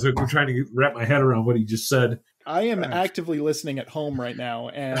get to. I was trying to wrap my head around what he just said. I am actively listening at home right now,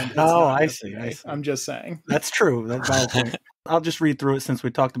 and it's I see. I'm just saying. That's true. That's a valid point. I'll just read through it since we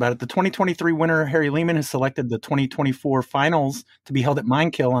talked about it. The 2023 winner, Harry Lehman, has selected the 2024 finals to be held at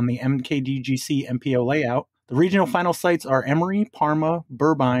Minekill on the MKDGC MPO layout. The regional final sites are Emory, Parma,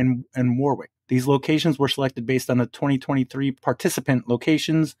 Burbine, and Warwick. These locations were selected based on the 2023 participant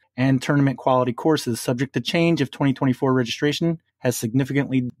locations and tournament quality courses, subject to change if 2024 registration has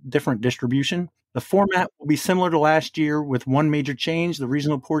significantly different distribution. The format will be similar to last year with one major change. The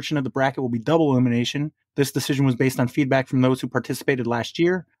regional portion of the bracket will be double elimination. This decision was based on feedback from those who participated last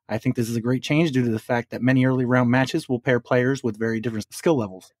year. I think this is a great change due to the fact that many early round matches will pair players with very different skill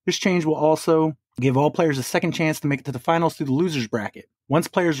levels. This change will also give all players a second chance to make it to the finals through the losers bracket. Once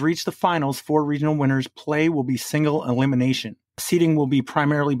players reach the finals, 4 regional winners, play will be single elimination. Seeding will be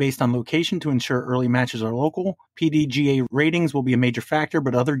primarily based on location to ensure early matches are local. PDGA ratings will be a major factor,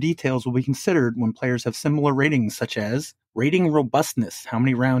 but other details will be considered when players have similar ratings, such as rating robustness, how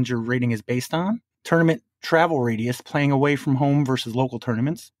many rounds your rating is based on, tournament travel radius, playing away from home versus local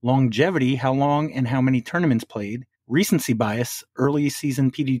tournaments, longevity, how long and how many tournaments played, recency bias, early season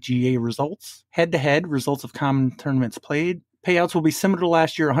PDGA results, head-to-head results of common tournaments played. Payouts will be similar to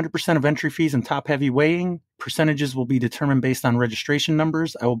last year, 100% of entry fees and top-heavy weighing. Percentages will be determined based on registration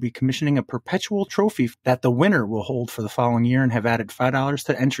numbers. I will be commissioning a perpetual trophy that the winner will hold for the following year and have added $5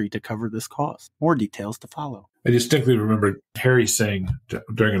 to entry to cover this cost. More details to follow. I distinctly remember Harry saying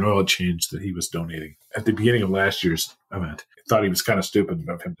during an oil change that he was donating at the beginning of last year's event. I thought he was kind of stupid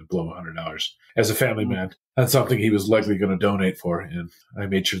of him to blow $100. As a family man, that's something he was likely going to donate for, and I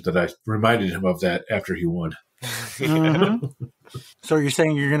made sure that I reminded him of that after he won. Mm-hmm. So you're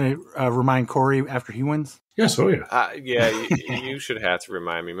saying you're going to remind Corey after he wins? Yes, oh yeah. You should have to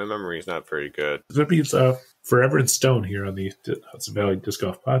remind me. My memory is not very good. That means forever in stone here on the Hudson Valley Disc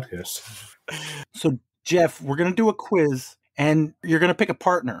Golf Podcast. So, Jeff, we're going to do a quiz, and you're going to pick a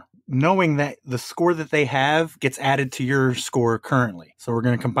partner, knowing that the score that they have gets added to your score currently. So we're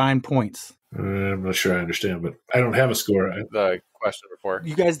going to combine points. I'm not sure I understand, but I don't have a score. The question before.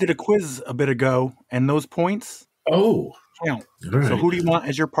 You guys did a quiz a bit ago, and those points count. Right. So who do you want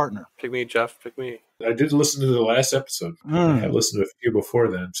as your partner? Pick me, Jeff. Pick me. I did listen to the last episode. I had listened to a few before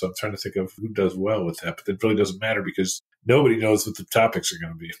then, so I'm trying to think of who does well with that. But it really doesn't matter because nobody knows what the topics are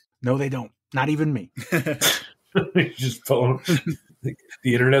going to be. No, they don't. Not even me. You just follow. The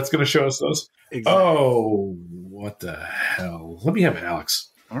internet's going to show us those. Exactly. Oh, what the hell? Let me have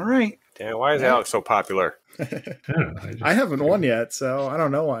Alex. All right. Damn, why is Alex so popular? I don't know. I haven't won yet, so I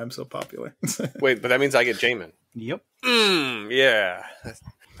don't know why I'm so popular. Wait, but that means I get Jaimen. Yep. Yeah.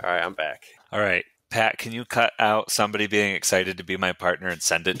 All right, I'm back. All right. Pat, can you cut out somebody being excited to be my partner and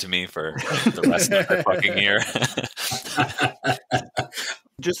send it to me for the rest of the fucking year?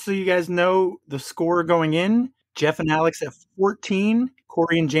 Just so you guys know, the score going in, Jeff and Alex at 14,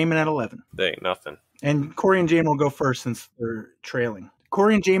 Corey and Jaimen at 11. They ain't nothing. And Corey and Jaimen will go first since they're trailing.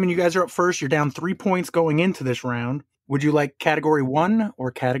 Corey and Jaimen, you guys are up first. You're down 3 points going into this round. Would you like category 1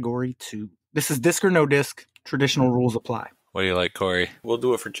 or category 2? This is disc or no disc. Traditional rules apply. What do you like, Corey? We'll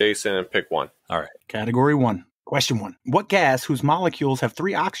do it for Jason and pick one. All right. Category 1. Question 1. What gas whose molecules have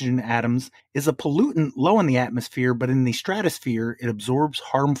 3 oxygen atoms is a pollutant low in the atmosphere, but in the stratosphere it absorbs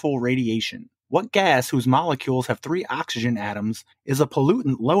harmful radiation? What gas whose molecules have 3 oxygen atoms is a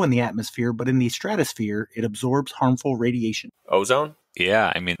pollutant low in the atmosphere, but in the stratosphere it absorbs harmful radiation? Ozone?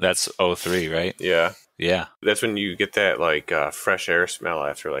 Yeah, I mean, that's O3, right? Yeah. Yeah. That's when you get that like fresh air smell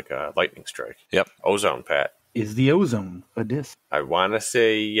after like a lightning strike. Yep. Ozone, Pat. Is the ozone a disk? I want to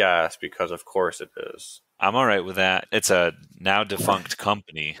say yes because of course it is. I'm all right with that. It's a now defunct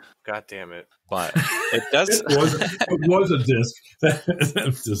company, God damn it. but it does. It was a disc.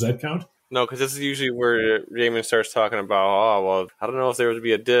 Does that count? No, because this is usually where Jaimen starts talking about, oh, well, I don't know if there would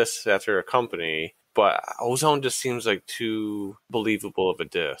be a disc after a company, but ozone just seems like too believable of a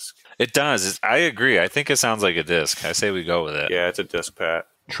disc. It does. I agree. I think it sounds like a disc. I say we go with it. Yeah, it's a disc, Pat.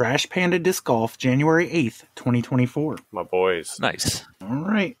 Trash Panda Disc Golf, January 8th, 2024. My boys. Nice. All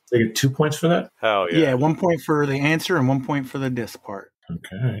right. They get 2 points for that? Hell yeah. Yeah, 1 point for the answer and 1 point for the disc part.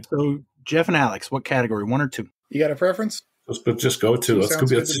 Okay. So, Jeff and Alex, what category? 1 or 2? You got a preference? Let's just go to. Let's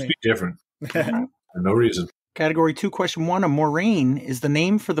Sounds good to just me. be different. For no reason. Category 2, question 1. A moraine is the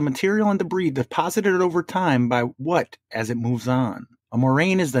name for the material and debris deposited over time by what as it moves on? A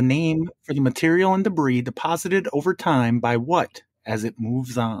moraine is the name for the material and debris deposited over time by what as it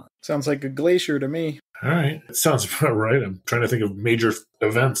moves on? Sounds like a glacier to me. All right. It sounds about right. I'm trying to think of major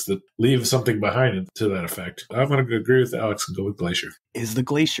events that leave something behind it to that effect. I'm going to agree with Alex and go with glacier. Is the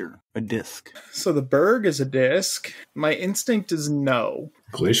glacier a disc? So the berg is a disc. My instinct is no.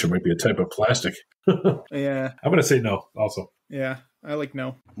 Glacier might be a type of plastic. Yeah, I'm going to say no also. yeah, I like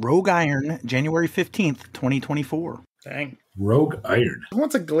no. Rogue Iron, January 15th, 2024. Dang. Rogue iron.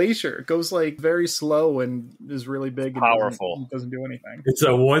 What's a glacier? It goes like very slow and is really big and Powerful. doesn't do anything. It's a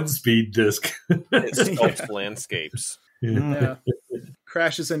 1-speed disc. It sculpts landscapes. Yeah.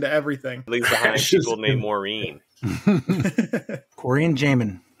 Crashes into everything. Leaves behind people named Maureen. Corey and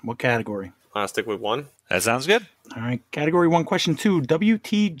Jaimen, what category? Want to stick with 1? That sounds good. All right, category 1, question 2.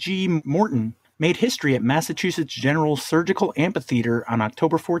 W.T.G. Morton made history at Massachusetts General Surgical Amphitheater on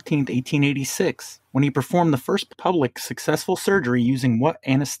October 14, 1886, when he performed the first public successful surgery using what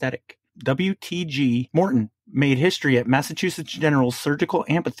anesthetic? W.T.G. Morton made history at Massachusetts General Surgical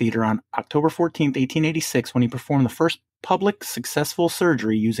Amphitheater on October 14, 1886, when he performed the first public successful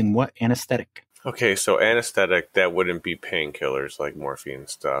surgery using what anesthetic? Okay, so anesthetic, that wouldn't be painkillers like morphine and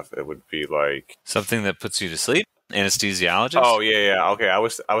stuff. It would be like... Something that puts you to sleep? Anesthesiologist? Oh, yeah. Okay, I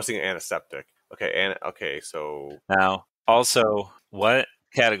was thinking antiseptic. Okay, so... Now, also, what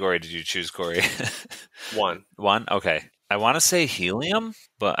category did you choose, Corey? 1. 1? Okay. I want to say helium,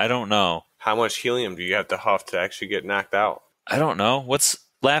 but I don't know. How much helium do you have to huff to actually get knocked out? I don't know. What's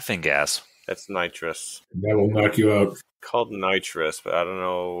laughing gas? That's nitrous. That will knock you out. Called nitrous, but I don't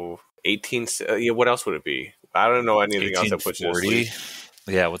know... 18... yeah, what else would it be? I don't know anything else that puts you to sleep.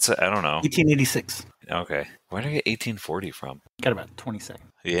 Yeah, what's that? I don't know. 1886. Okay. Where did I get 1840 from? Got about 20 seconds.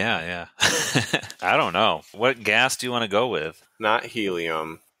 Yeah. I don't know. What gas do you want to go with? Not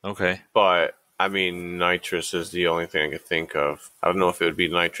helium, Okay. but I mean, nitrous is the only thing I could think of. I don't know if it would be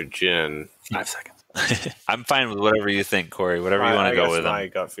nitrogen. 5 seconds. I'm fine with whatever you think, Corey. Whatever you want to go with. My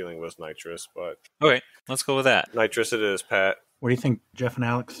gut feeling was nitrous, but Okay, let's go with that. nitrous it is, Pat. What do you think, Jeff and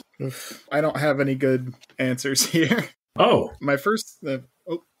Alex? Oof. I don't have any good answers here. Oh, My first... go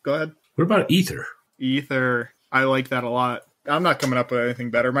ahead. what about ether? Ether. I like that a lot. I'm not coming up with anything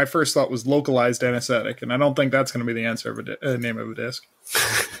better. My first thought was localized anesthetic, and I don't think that's going to be the answer of a name of a disc.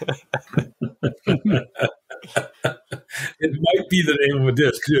 It might be the name of a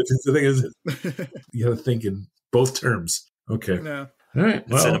disc. The thing is, you got to think in both terms. Okay. No. All right.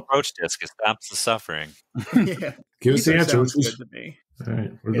 It's an Well, approach disc. It stops the suffering. Yeah. give us the Ether answer. sounds good to me. All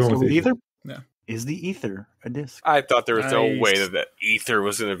right. We're Okay, going so with ether. ether? No. Is the ether a disc? I thought there was no Nice. way that ether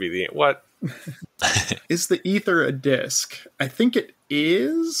was going to be the... What? Is the ether a disc? I think it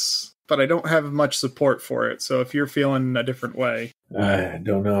is, but I don't have much support for it. So if you're feeling a different way, I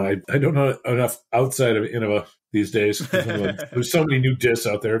don't know. I don't know enough outside of Innova these days. There's so many new discs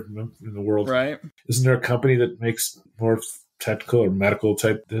out there in the world. right? Isn't there a company that makes more technical or medical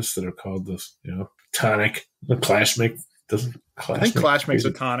type discs that are called this, tonic? The Clash doesn't Clash I think make Clash makes crazy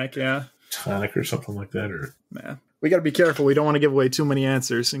a tonic, yeah. tonic or something like that? Or Yeah. We got to be careful. We don't want to give away too many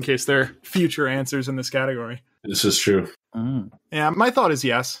answers in case they're future answers in this category. this is true. Yeah, my thought is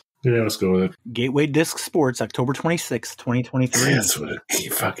yes. Yeah, let's go with it. Gateway Disc Sports, October 26th, 2023. That's what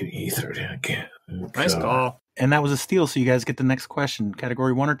it fucking ether. I can't. Nice call. And that was a steal, so you guys get the next question.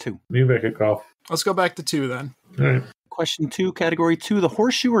 Category 1 or 2? Me make a call. Let's go back to 2 then. All right. Question 2, category 2. The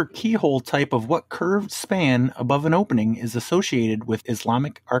horseshoe or keyhole type of what curved span above an opening is associated with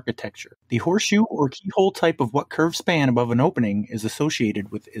Islamic architecture? The horseshoe or keyhole type of what curved span above an opening is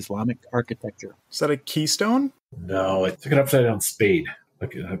associated with Islamic architecture? Is that a keystone? No, it's like an upside down spade,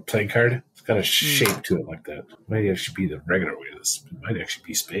 like a playing card. It's got a shape to it like that. It might actually be the regular way of this. It might actually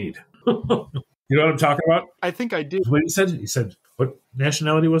be spade. You know what I'm talking about? I think I do. What he said? He said, what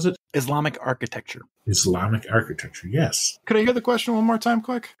nationality was it? Islamic architecture. Islamic architecture, yes. Could I hear the question one more time,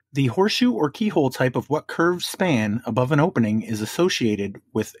 quick? The horseshoe or keyhole type of what curved span above an opening is associated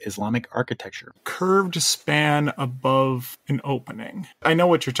with Islamic architecture? Curved span above an opening. I know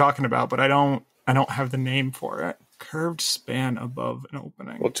what you're talking about, but I don't have the name for it. Curved span above an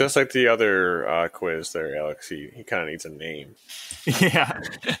opening. Well, just like the other quiz there, Alex, he kind of needs a name. Yeah.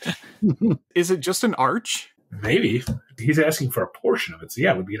 Is it just an arch? Maybe. He's asking for a portion of it. So,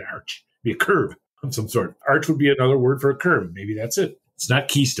 yeah, it would be an arch. It'd be a curve of some sort. Arch would be another word for a curve. Maybe that's it. It's not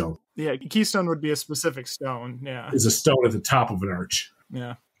keystone. Yeah, keystone would be a specific stone. Yeah. It's a stone at the top of an arch.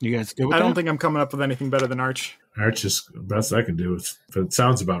 Yeah. You guys good with I that? don't think I'm coming up with anything better than arch. Arch is the best I can do. But it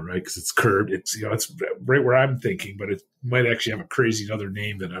sounds about right because it's curved. It's it's right where I'm thinking, but it might actually have a crazy other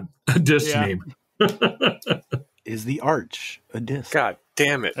name than a disc name. Is the arch a disc? God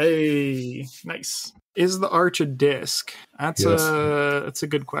damn it. Hey, nice. Is the arch a disc? That's a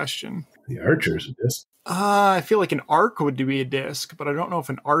good question. The archer is a disc. I feel like an arc would be a disc, but I don't know if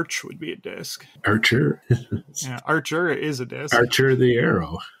an arch would be a disc. Archer. Yeah, archer is a disc. Archer the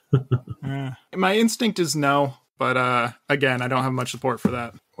arrow. My instinct is no, but again, I don't have much support for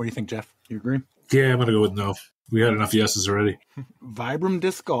that. What do you think, Jeff? You agree? Yeah, I'm going to go with no. We had enough yeses already. Vibram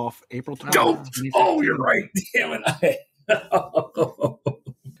Disc Golf, April 20th. Don't. Oh, you're right. Damn it.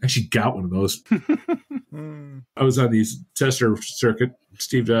 I actually got one of those. I was on the tester circuit.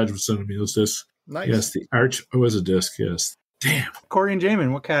 Steve Dodge was sending me those discs. Nice. Yes, the arch was a disc, yes. Damn. Corey and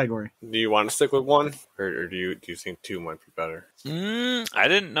Jaimen, what category? Do you want to stick with one, or do you think two might be better? I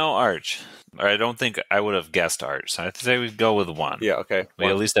didn't know arch, or I don't think I would have guessed arch. So I'd say we'd go with one. Yeah, okay. We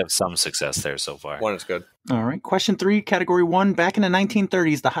at least have some success there so far. One is good. All right. Question 3, category 1. Back in the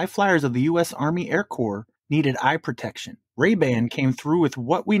 1930s, the high flyers of the U.S. Army Air Corps needed eye protection. Ray-Ban came through with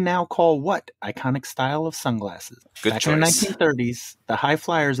what we now call what iconic style of sunglasses? Good Back choice. in the 1930s, the high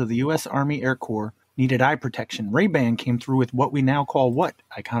flyers of the U.S. Army Air Corps needed eye protection. Ray-Ban came through with what we now call what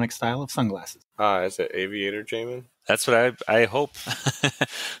iconic style of sunglasses? Is it aviator, Jaimen? That's what I hope.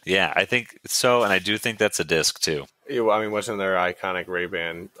 Yeah, I think so, and I do think that's a disc too. Yeah, well, I mean, wasn't there iconic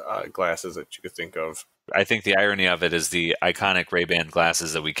Ray-Ban glasses that you could think of? I think the irony of it is the iconic Ray-Ban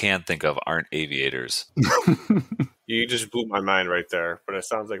glasses that we can think of aren't aviators. You just blew my mind right there, but it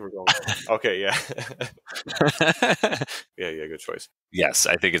sounds like we're going. Okay, yeah. yeah, good choice. Yes,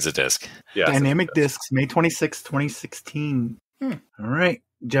 I think it's a disc. Yeah, Dynamic Discs, May 26, 2016. All right.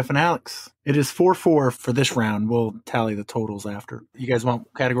 Jeff and Alex. It is 4-4 for this round. We'll tally the totals after. You guys want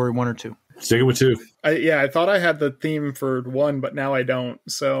category 1 or 2? Sticking with 2. I thought I had the theme for 1, but now I don't.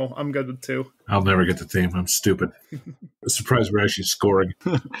 So I'm good with 2. I'll never get the theme. I'm stupid. I'm surprised we're actually scoring.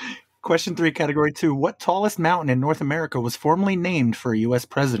 Question 3, category 2. What tallest mountain in North America was formerly named for a U.S.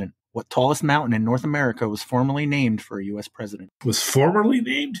 president? What tallest mountain in North America was formerly named for a U.S. president? Was formerly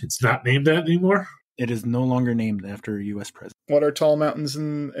named? It's not named that anymore? It is no longer named after a U.S. president. What are tall mountains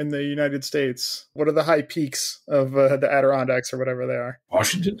in the United States? What are the high peaks of the Adirondacks or whatever they are?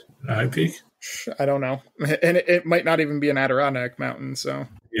 Washington? High Peak? I don't know. And it might not even be an Adirondack mountain, so.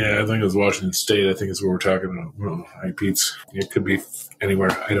 Yeah, I think it was Washington State. I think is what we're talking about. Well, High Peaks. It could be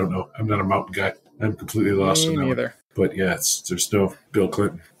anywhere. I don't know. I'm not a mountain guy. I'm completely lost in that. Me neither. But yeah, there's no Bill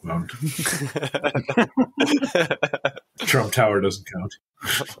Clinton mountain. Trump Tower doesn't count.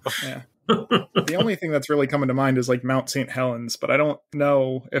 Yeah. The only thing that's really coming to mind is like Mount St. Helens, but I don't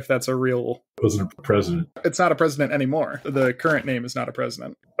know if that's a real. It wasn't a president. It's not a president anymore. The current name is not a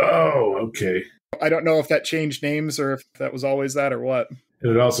president. Oh, okay. I don't know if that changed names or if that was always that or what.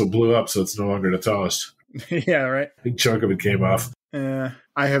 And it also blew up, so it's no longer the tallest. Yeah, right. Big chunk of it came off.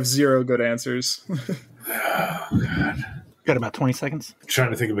 I have 0 good answers. Oh, God. Got about 20 seconds. I'm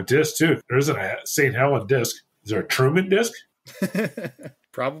trying to think of a disc, too. There isn't a St. Helen disc. Is there a Truman disc?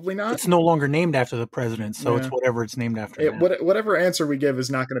 Probably not. It's no longer named after the president, so it's whatever it's named after. Whatever answer we give is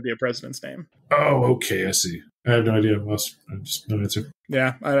not going to be a president's name. Oh, okay, I see. I have no idea. Just no answer.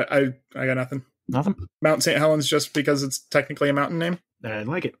 Yeah, I got nothing. Nothing? Mount St. Helens just because it's technically a mountain name? I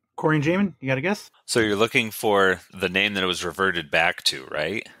like it. Corey and Jaimen, you got a guess? So you're looking for the name that it was reverted back to,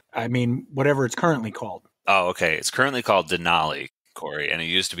 right? I mean, whatever it's currently called. Oh, okay. It's currently called Denali, Corey, and it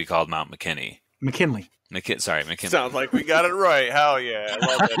used to be called Mount McKinney. McKinley. McKinley. Sounds like we got it right. Hell yeah. I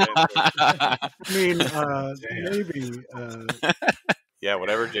love that answer. I mean, maybe. Yeah,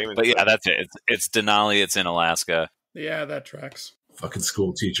 whatever Jaimen But yeah, said. that's it. It's Denali. It's in Alaska. Yeah, that tracks. Fucking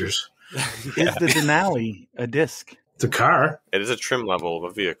school teachers. Is the Denali a disc? It's a car. It is a trim level of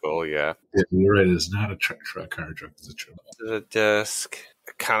a vehicle, yeah. Yeah, you're right. It's not a car truck. It's a trim. Is it a disc?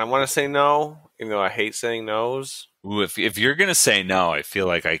 I kind of want to say no, even though I hate saying no's. Ooh, if you're gonna say no, I feel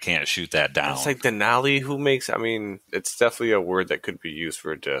like I can't shoot that down. It's like Denali. Who makes? I mean, it's definitely a word that could be used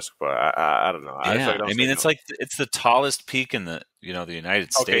for a disc, but I don't know. Yeah, I mean, it's no. like it's the tallest peak in the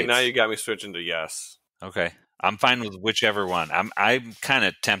United States. Okay, now you got me switching to yes. Okay, I'm fine with whichever one. I'm kind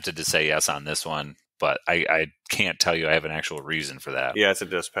of tempted to say yes on this one, but I can't tell you I have an actual reason for that. Yeah, it's a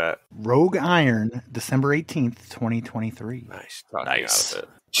disc, Pat. Rogue Iron, December 18th, 2023. Nice. Talking Nice. out of it.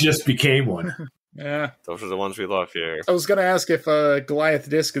 Just became one. Yeah. Those are the ones we love here. I was going to ask if Goliath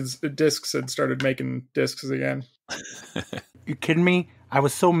Discs had started making discs again. You kidding me? I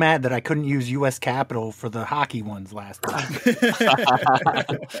was so mad that I couldn't use U.S. Capital for the hockey ones last time.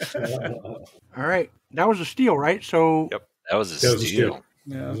 All right. That was a steal, right? So, Yep. That was a steal.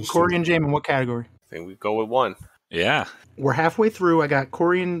 Yeah. Corey and Jaimen, what category? I think we go with one. Yeah. We're halfway through. I got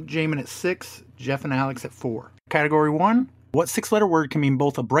Corey and Jaimen at 6, Jeff and Alex at 4. Category 1. What 6-letter word can mean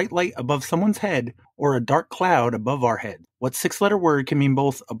both a bright light above someone's head or a dark cloud above our head? What 6-letter word can mean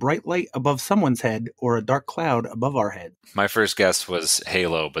both a bright light above someone's head or a dark cloud above our head? My first guess was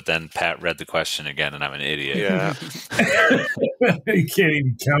Halo, but then Pat read the question again, and I'm an idiot. Yeah. You can't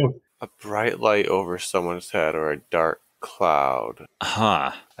even count. A bright light over someone's head or a dark cloud.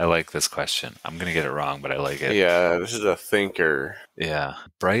 Huh. I like this question. I'm going to get it wrong, but I like it. Yeah, this is a thinker. Yeah.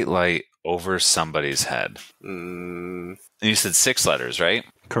 Bright light over somebody's head. Mm, And you said 6 letters, right?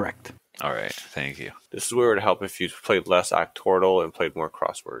 Correct. All right. Thank you. this is where it would help if you played less Octordal and played more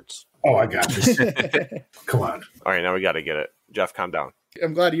crosswords. Oh, I got this. Come on. All right, now we got to get it. Jeff, calm down.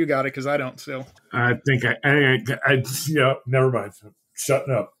 I'm glad you got it because I don't still. I think never mind.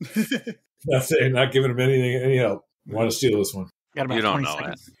 Shutting up. Not giving him any help. I want to steal this one. Got about You don't 20 know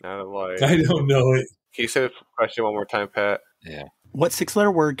seconds. Not a light. I don't know it. Can you say the question one more time, Pat? Yeah. What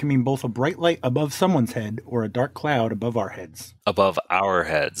 6-letter word can mean both a bright light above someone's head or a dark cloud above our heads? Above our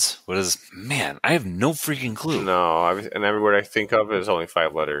heads. What is... Man, I have no freaking clue. No, and every word I think of is only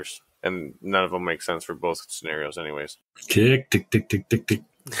 5 letters. And none of them make sense for both scenarios anyways. Kick, tick, tick, tick, tick, tick.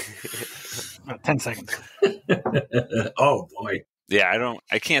 10 seconds. Oh, boy. Yeah,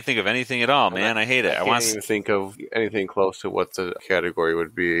 I can't think of anything at all, man. I hate it. I can't even think of anything close to what the category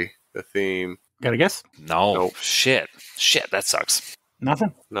would be. The theme. Got a guess? No. Nope. Shit, that sucks.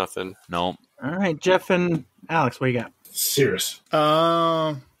 Nothing? Nothing. No. All right, Jeff and Alex, what do you got? Cirrus.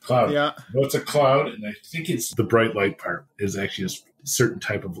 Um, Cloud. yeah. What's a cloud? And I think it's the bright light part is actually a certain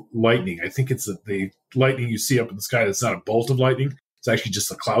type of lightning. I think it's the lightning you see up in the sky that's not a bolt of lightning. It's actually just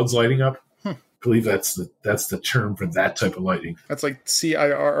the clouds lighting up. I believe that's the term for that type of lightning. That's like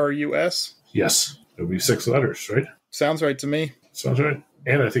CIRRUS. Yes. It would be 6 letters, right? Sounds right to me. Sounds right.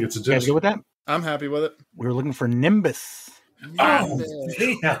 And I think it's a You guys disc. good with that? I'm happy with it. We were looking for Nimbus. Oh,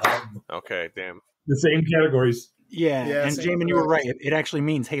 damn. Okay, damn. The same categories. Yeah, Yeah, and same Jaimen, you were right. It actually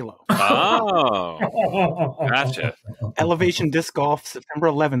means Halo. Oh, gotcha. Elevation Disc Golf, September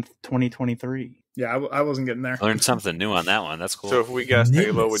 11th, 2023. Yeah, I wasn't getting there. Learned something new on that one. That's cool. So if we guessed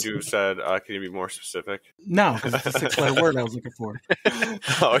Halo, would you have said, can you be more specific? No, because it's a 6-letter word I was looking for.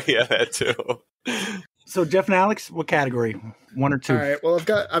 Oh, yeah, that too. So, Jeff and Alex, what category? 1 or 2? All right. Well,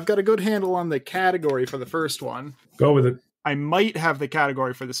 I've got a good handle on the category for the first one. Go with it. I might have the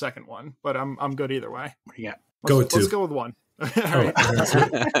category for the second one, but I'm good either way. What do you got? Go with 2. Let's go with 1. All right.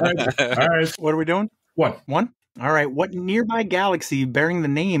 All right. What are we doing? 1. 1? All right. What nearby galaxy bearing the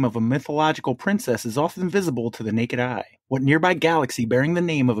name of a mythological princess is often visible to the naked eye? What nearby galaxy bearing the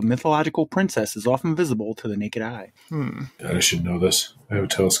name of a mythological princess is often visible to the naked eye? God, I should know this. I have a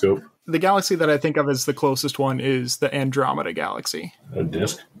telescope. The galaxy that I think of as the closest one is the Andromeda galaxy. A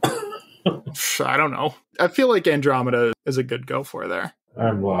disc. I don't know. I feel like Andromeda is a good go for there.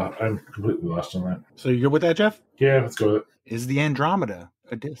 I'm lost. I'm completely lost on that. So, you're good with that, Jeff? Yeah, let's go with it. Is the Andromeda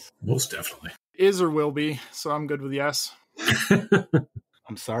a disc? Most definitely. Is or will be, so I'm good with yes.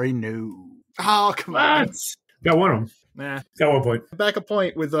 I'm sorry, no. Oh, come on. Got one of them. Nah. Got 1 point. Back a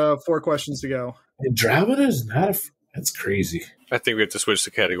point with 4 questions to go. Andromeda is not that's crazy. I think we have to switch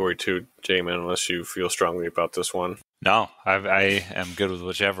to category 2, Jaimen, unless you feel strongly about this one. No, I am good with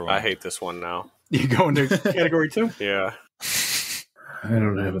whichever one. I hate this one now. You going to category 2? Yeah. I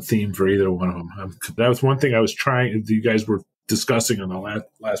don't have a theme for either one of them. That was one thing I was trying. You guys were discussing on the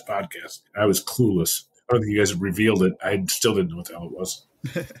last podcast. I was clueless. I don't think you guys have revealed it. I still didn't know what the hell it was.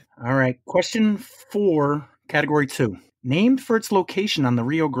 All right. Question 4, category 2. Named for its location on the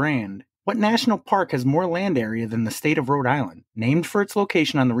Rio Grande, what national park has more land area than the state of Rhode Island? Named for its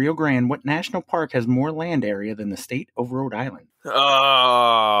location on the Rio Grande, what national park has more land area than the state of Rhode Island?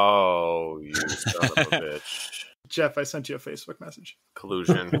 Oh, you son of a bitch. Jeff, I sent you a Facebook message.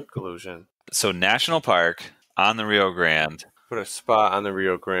 Collusion. So national park on the Rio Grande. Put a spot on the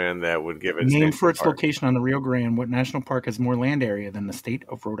Rio Grande that would give it Named for its location on the Rio Grande, what national park has more land area than the state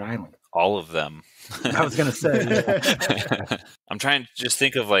of Rhode Island? All of them. I was going to say. I'm trying to just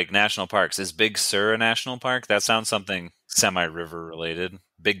think of like national parks. Is Big Sur a national park? That sounds something semi-river related.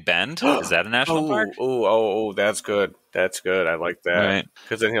 Big Bend? Is that a national park? Oh, that's good. That's good. I like that.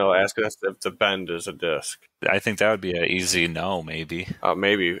 Because then he'll ask us if the bend is a disc. I think that would be an easy no, maybe.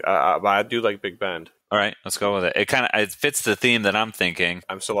 Maybe. But I do like Big Bend. All right, let's go with it. It fits the theme that I'm thinking.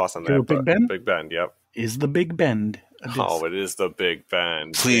 I'm still lost on that. Big Bend? Big Bend, yep. Is the Big Bend a disc? Oh, it is the Big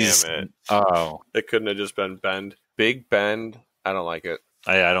Bend. Please. Damn it. Oh. It couldn't have just been Bend. Big Bend, I don't like it.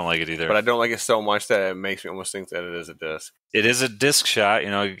 I don't like it either. But I don't like it so much that it makes me almost think that it is a disc. It is a disc shot.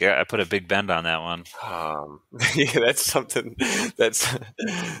 I put a big bend on that one. Yeah, that's something that's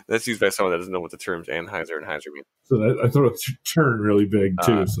used by someone that doesn't know what the terms Anheuser and Heiser mean. So I thought it turned really big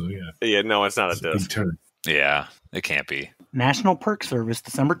too. So yeah. Yeah, no, it's not a Big disc. turn. Yeah, it can't be. National Park Service,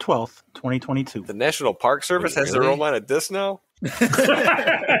 December 12th, 2022. The National Park Service has their own line of discs now?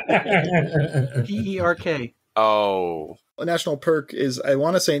 PERK. Oh. A national perk is, I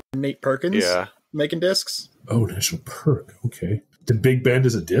want to say, Nate Perkins making discs. Oh, National Park. Okay. The Big Bend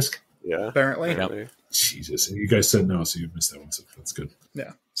is a disc? Yeah. Apparently. Yep. Jesus. And you guys said no, so you missed that one. So that's good.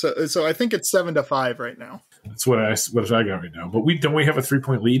 Yeah. So I think it's 7-5 right now. That's what I got right now. But don't we have a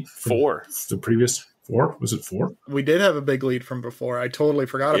 3-point lead? From 4. The previous 4? Was it 4? We did have a big lead from before. I totally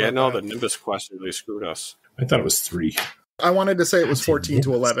forgot about that. The Nimbus question really screwed us. I thought it was 3. I wanted to say it was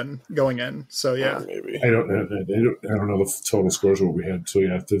 14-11 going in. So yeah. Maybe. I don't know the total scores of what we had. So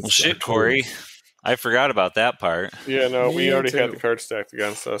yeah. Well, shit, Corey. I forgot about that part. Yeah, no, we Me already too. had the card stacked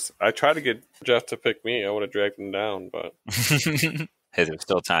against us. I tried to get Jeff to pick me. I would have dragged him down, but Hey, there's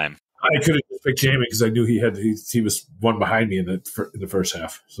still time. I could have just picked Jaimen because I knew he was one behind me in the first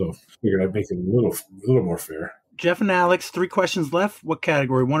half. So I figured I'd make it a little more fair. Jeff and Alex, 3 questions left. What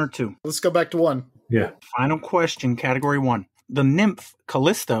category, 1 or 2? Let's go back to 1. Yeah. Final question, category 1. The nymph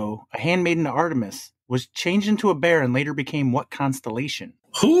Callisto, a handmaiden to Artemis, was changed into a bear and later became what constellation?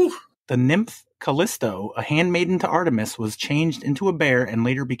 Who? The nymph Callisto, a handmaiden to Artemis, was changed into a bear and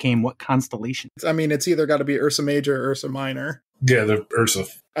later became what constellation? I mean, it's either got to be Ursa Major or Ursa Minor. Yeah, the Ursa.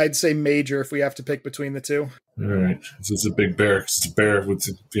 I'd say Major if we have to pick between the two. All right. It's a big bear. It's a bear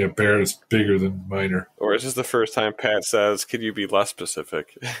bear is bigger than minor. or is this the first time Pat says, "Could you be less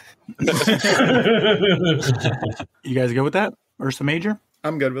specific?" You guys go with that? Ursa Major?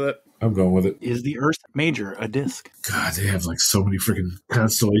 I'm good with it. I'm going with it. Is the Ursa Major a disc? God, they have like so many freaking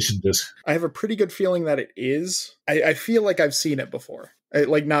constellation discs. I have a pretty good feeling that it is. I feel like I've seen it before.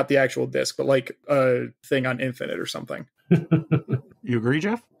 Like not the actual disc, but like a thing on Infinite or something. You agree,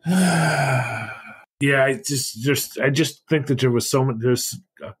 Jeff? Yeah, I just think that there's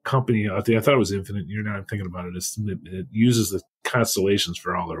a company out there. I thought it was Infinite. You're not thinking about it. It uses the constellations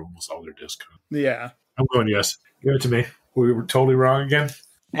for almost all their discs. Yeah. I'm going yes. Give it to me. We were totally wrong again.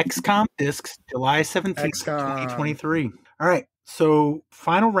 XCOM discs, July 17th, XCOM. 2023. All right. So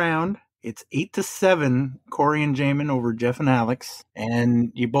final round. It's 8-7, Corey and Jaimen over Jeff and Alex.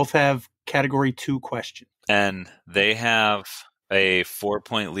 And you both have category 2 question. And they have a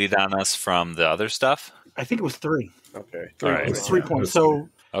 4-point lead on us from the other stuff. I think it was 3. Okay. All right. It was 3 points. So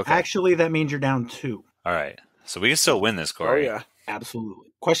Okay. actually that means you're down 2. All right. So we can still win this, Oh Corey. yeah. Absolutely.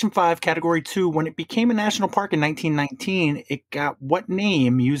 Question 5, category 2. When it became a national park in 1919, it got what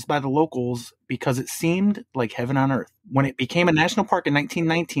name used by the locals because it seemed like heaven on earth? When it became a national park in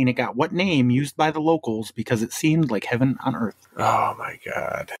 1919, it got what name used by the locals because it seemed like heaven on earth? Oh my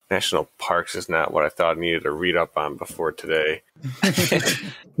God. National parks is not what I thought I needed to read up on before today.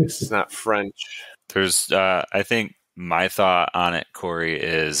 This is not French. There's, I think my thought on it, Corey,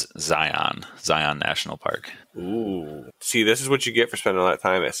 is Zion National Park. Ooh. See, this is what you get for spending a lot of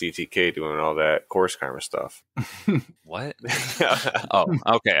time at CTK doing all that course karma stuff. What? Oh,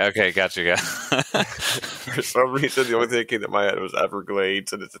 okay, gotcha. For some reason, the only thing that came to my head was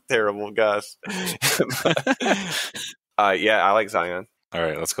Everglades, and it's a terrible guess. Yeah, I like Zion. All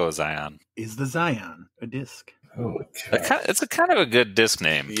right, let's go with Zion. Is the Zion a disc? Oh, God. It's a kind of a good disc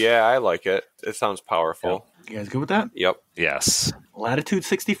name. Yeah, I like it. It sounds powerful. You guys good with that? Yep. Yes. Latitude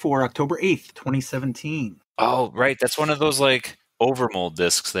 64, October 8th, 2017. Oh, right. That's one of those like overmold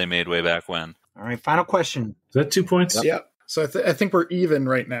discs they made way back when. All right, final question. Is that 2 points? Yep. So I think we're even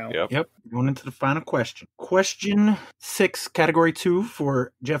right now. Yep. Going into the final question. Question 6, category 2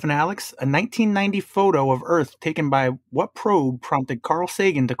 for Jeff and Alex. A 1990 photo of Earth taken by what probe prompted Carl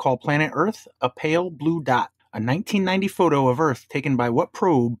Sagan to call planet Earth a pale blue dot? A 1990 photo of Earth taken by what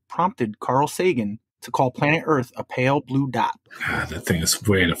probe prompted Carl Sagan to call planet Earth a pale blue dot? God, that thing is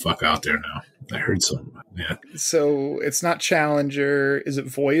way the fuck out there now. I heard something. Yeah. So it's not Challenger. Is it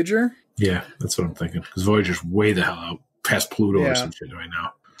Voyager? Yeah, that's what I'm thinking. Because Voyager's way the hell out past Pluto Yeah. or some shit right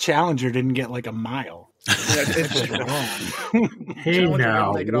now. Challenger didn't get like a mile. Yeah, it's Wrong. Hey Challenger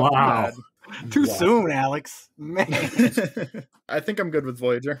now, didn't make it off wow. Too soon, Alex. Man. bad. I think I'm good with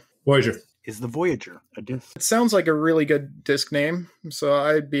Voyager. Voyager. Is the Voyager a disc? It sounds like a really good disc name, so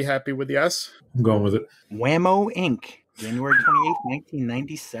I'd be happy with yes. I'm going with it. Whammo Inc., January 28th,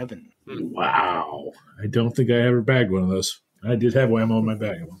 1997. Wow. I don't think I ever bagged one of those. I did have Whammo in my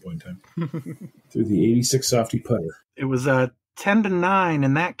bag at one point in time. Through the 86 softy putter. It was 10-9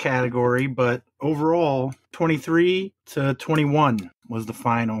 in that category, but overall, 23-21 was the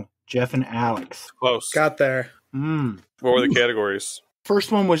final. Jeff and Alex. Close. Got there. What were the categories?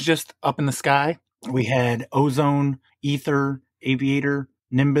 First one was just up in the sky. We had Ozone, Ether, Aviator,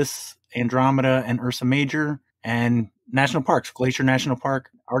 Nimbus, Andromeda, and Ursa Major. And national parks, Glacier National Park,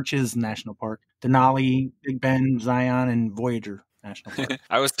 Arches National Park, Denali, Big Bend, Zion, and Voyager National Park.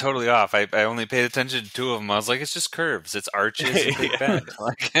 I was totally off. I only paid attention to 2 of them. I was like, it's just curves. It's arches and Big Bend.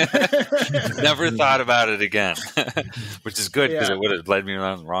 Like, never thought about it again, which is good because Yeah. it would have led me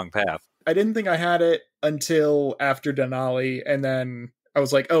on the wrong path. I didn't think I had it until after Denali, and then I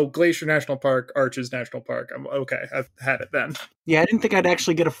was like, oh, Glacier National Park, Arches National Park. I'm okay. I've had it then. Yeah, I didn't think I'd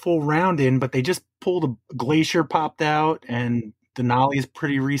actually get a full round in, but they just pulled a Glacier popped out, and Denali is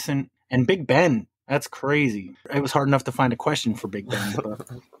pretty recent. And Big Bend, that's crazy. It was hard enough to find a question for Big Bend. But,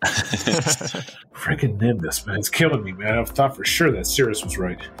 Freaking Nimbus, man. It's killing me, man. I thought for sure that Cirrus was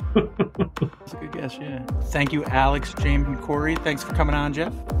right. that's a good guess, yeah. Thank you, Alex, James, and Corey. Thanks for coming on,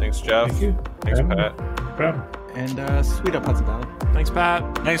 Jeff. Thanks, Jeff. Thank you. Thanks, Yeah, Pat. No problem. And sweet up, Hudson Valley. Thanks, Pat.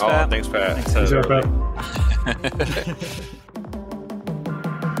 Thanks, Oh, Pat. thanks, Pat. Thanks, Said it What's up, early. Pat?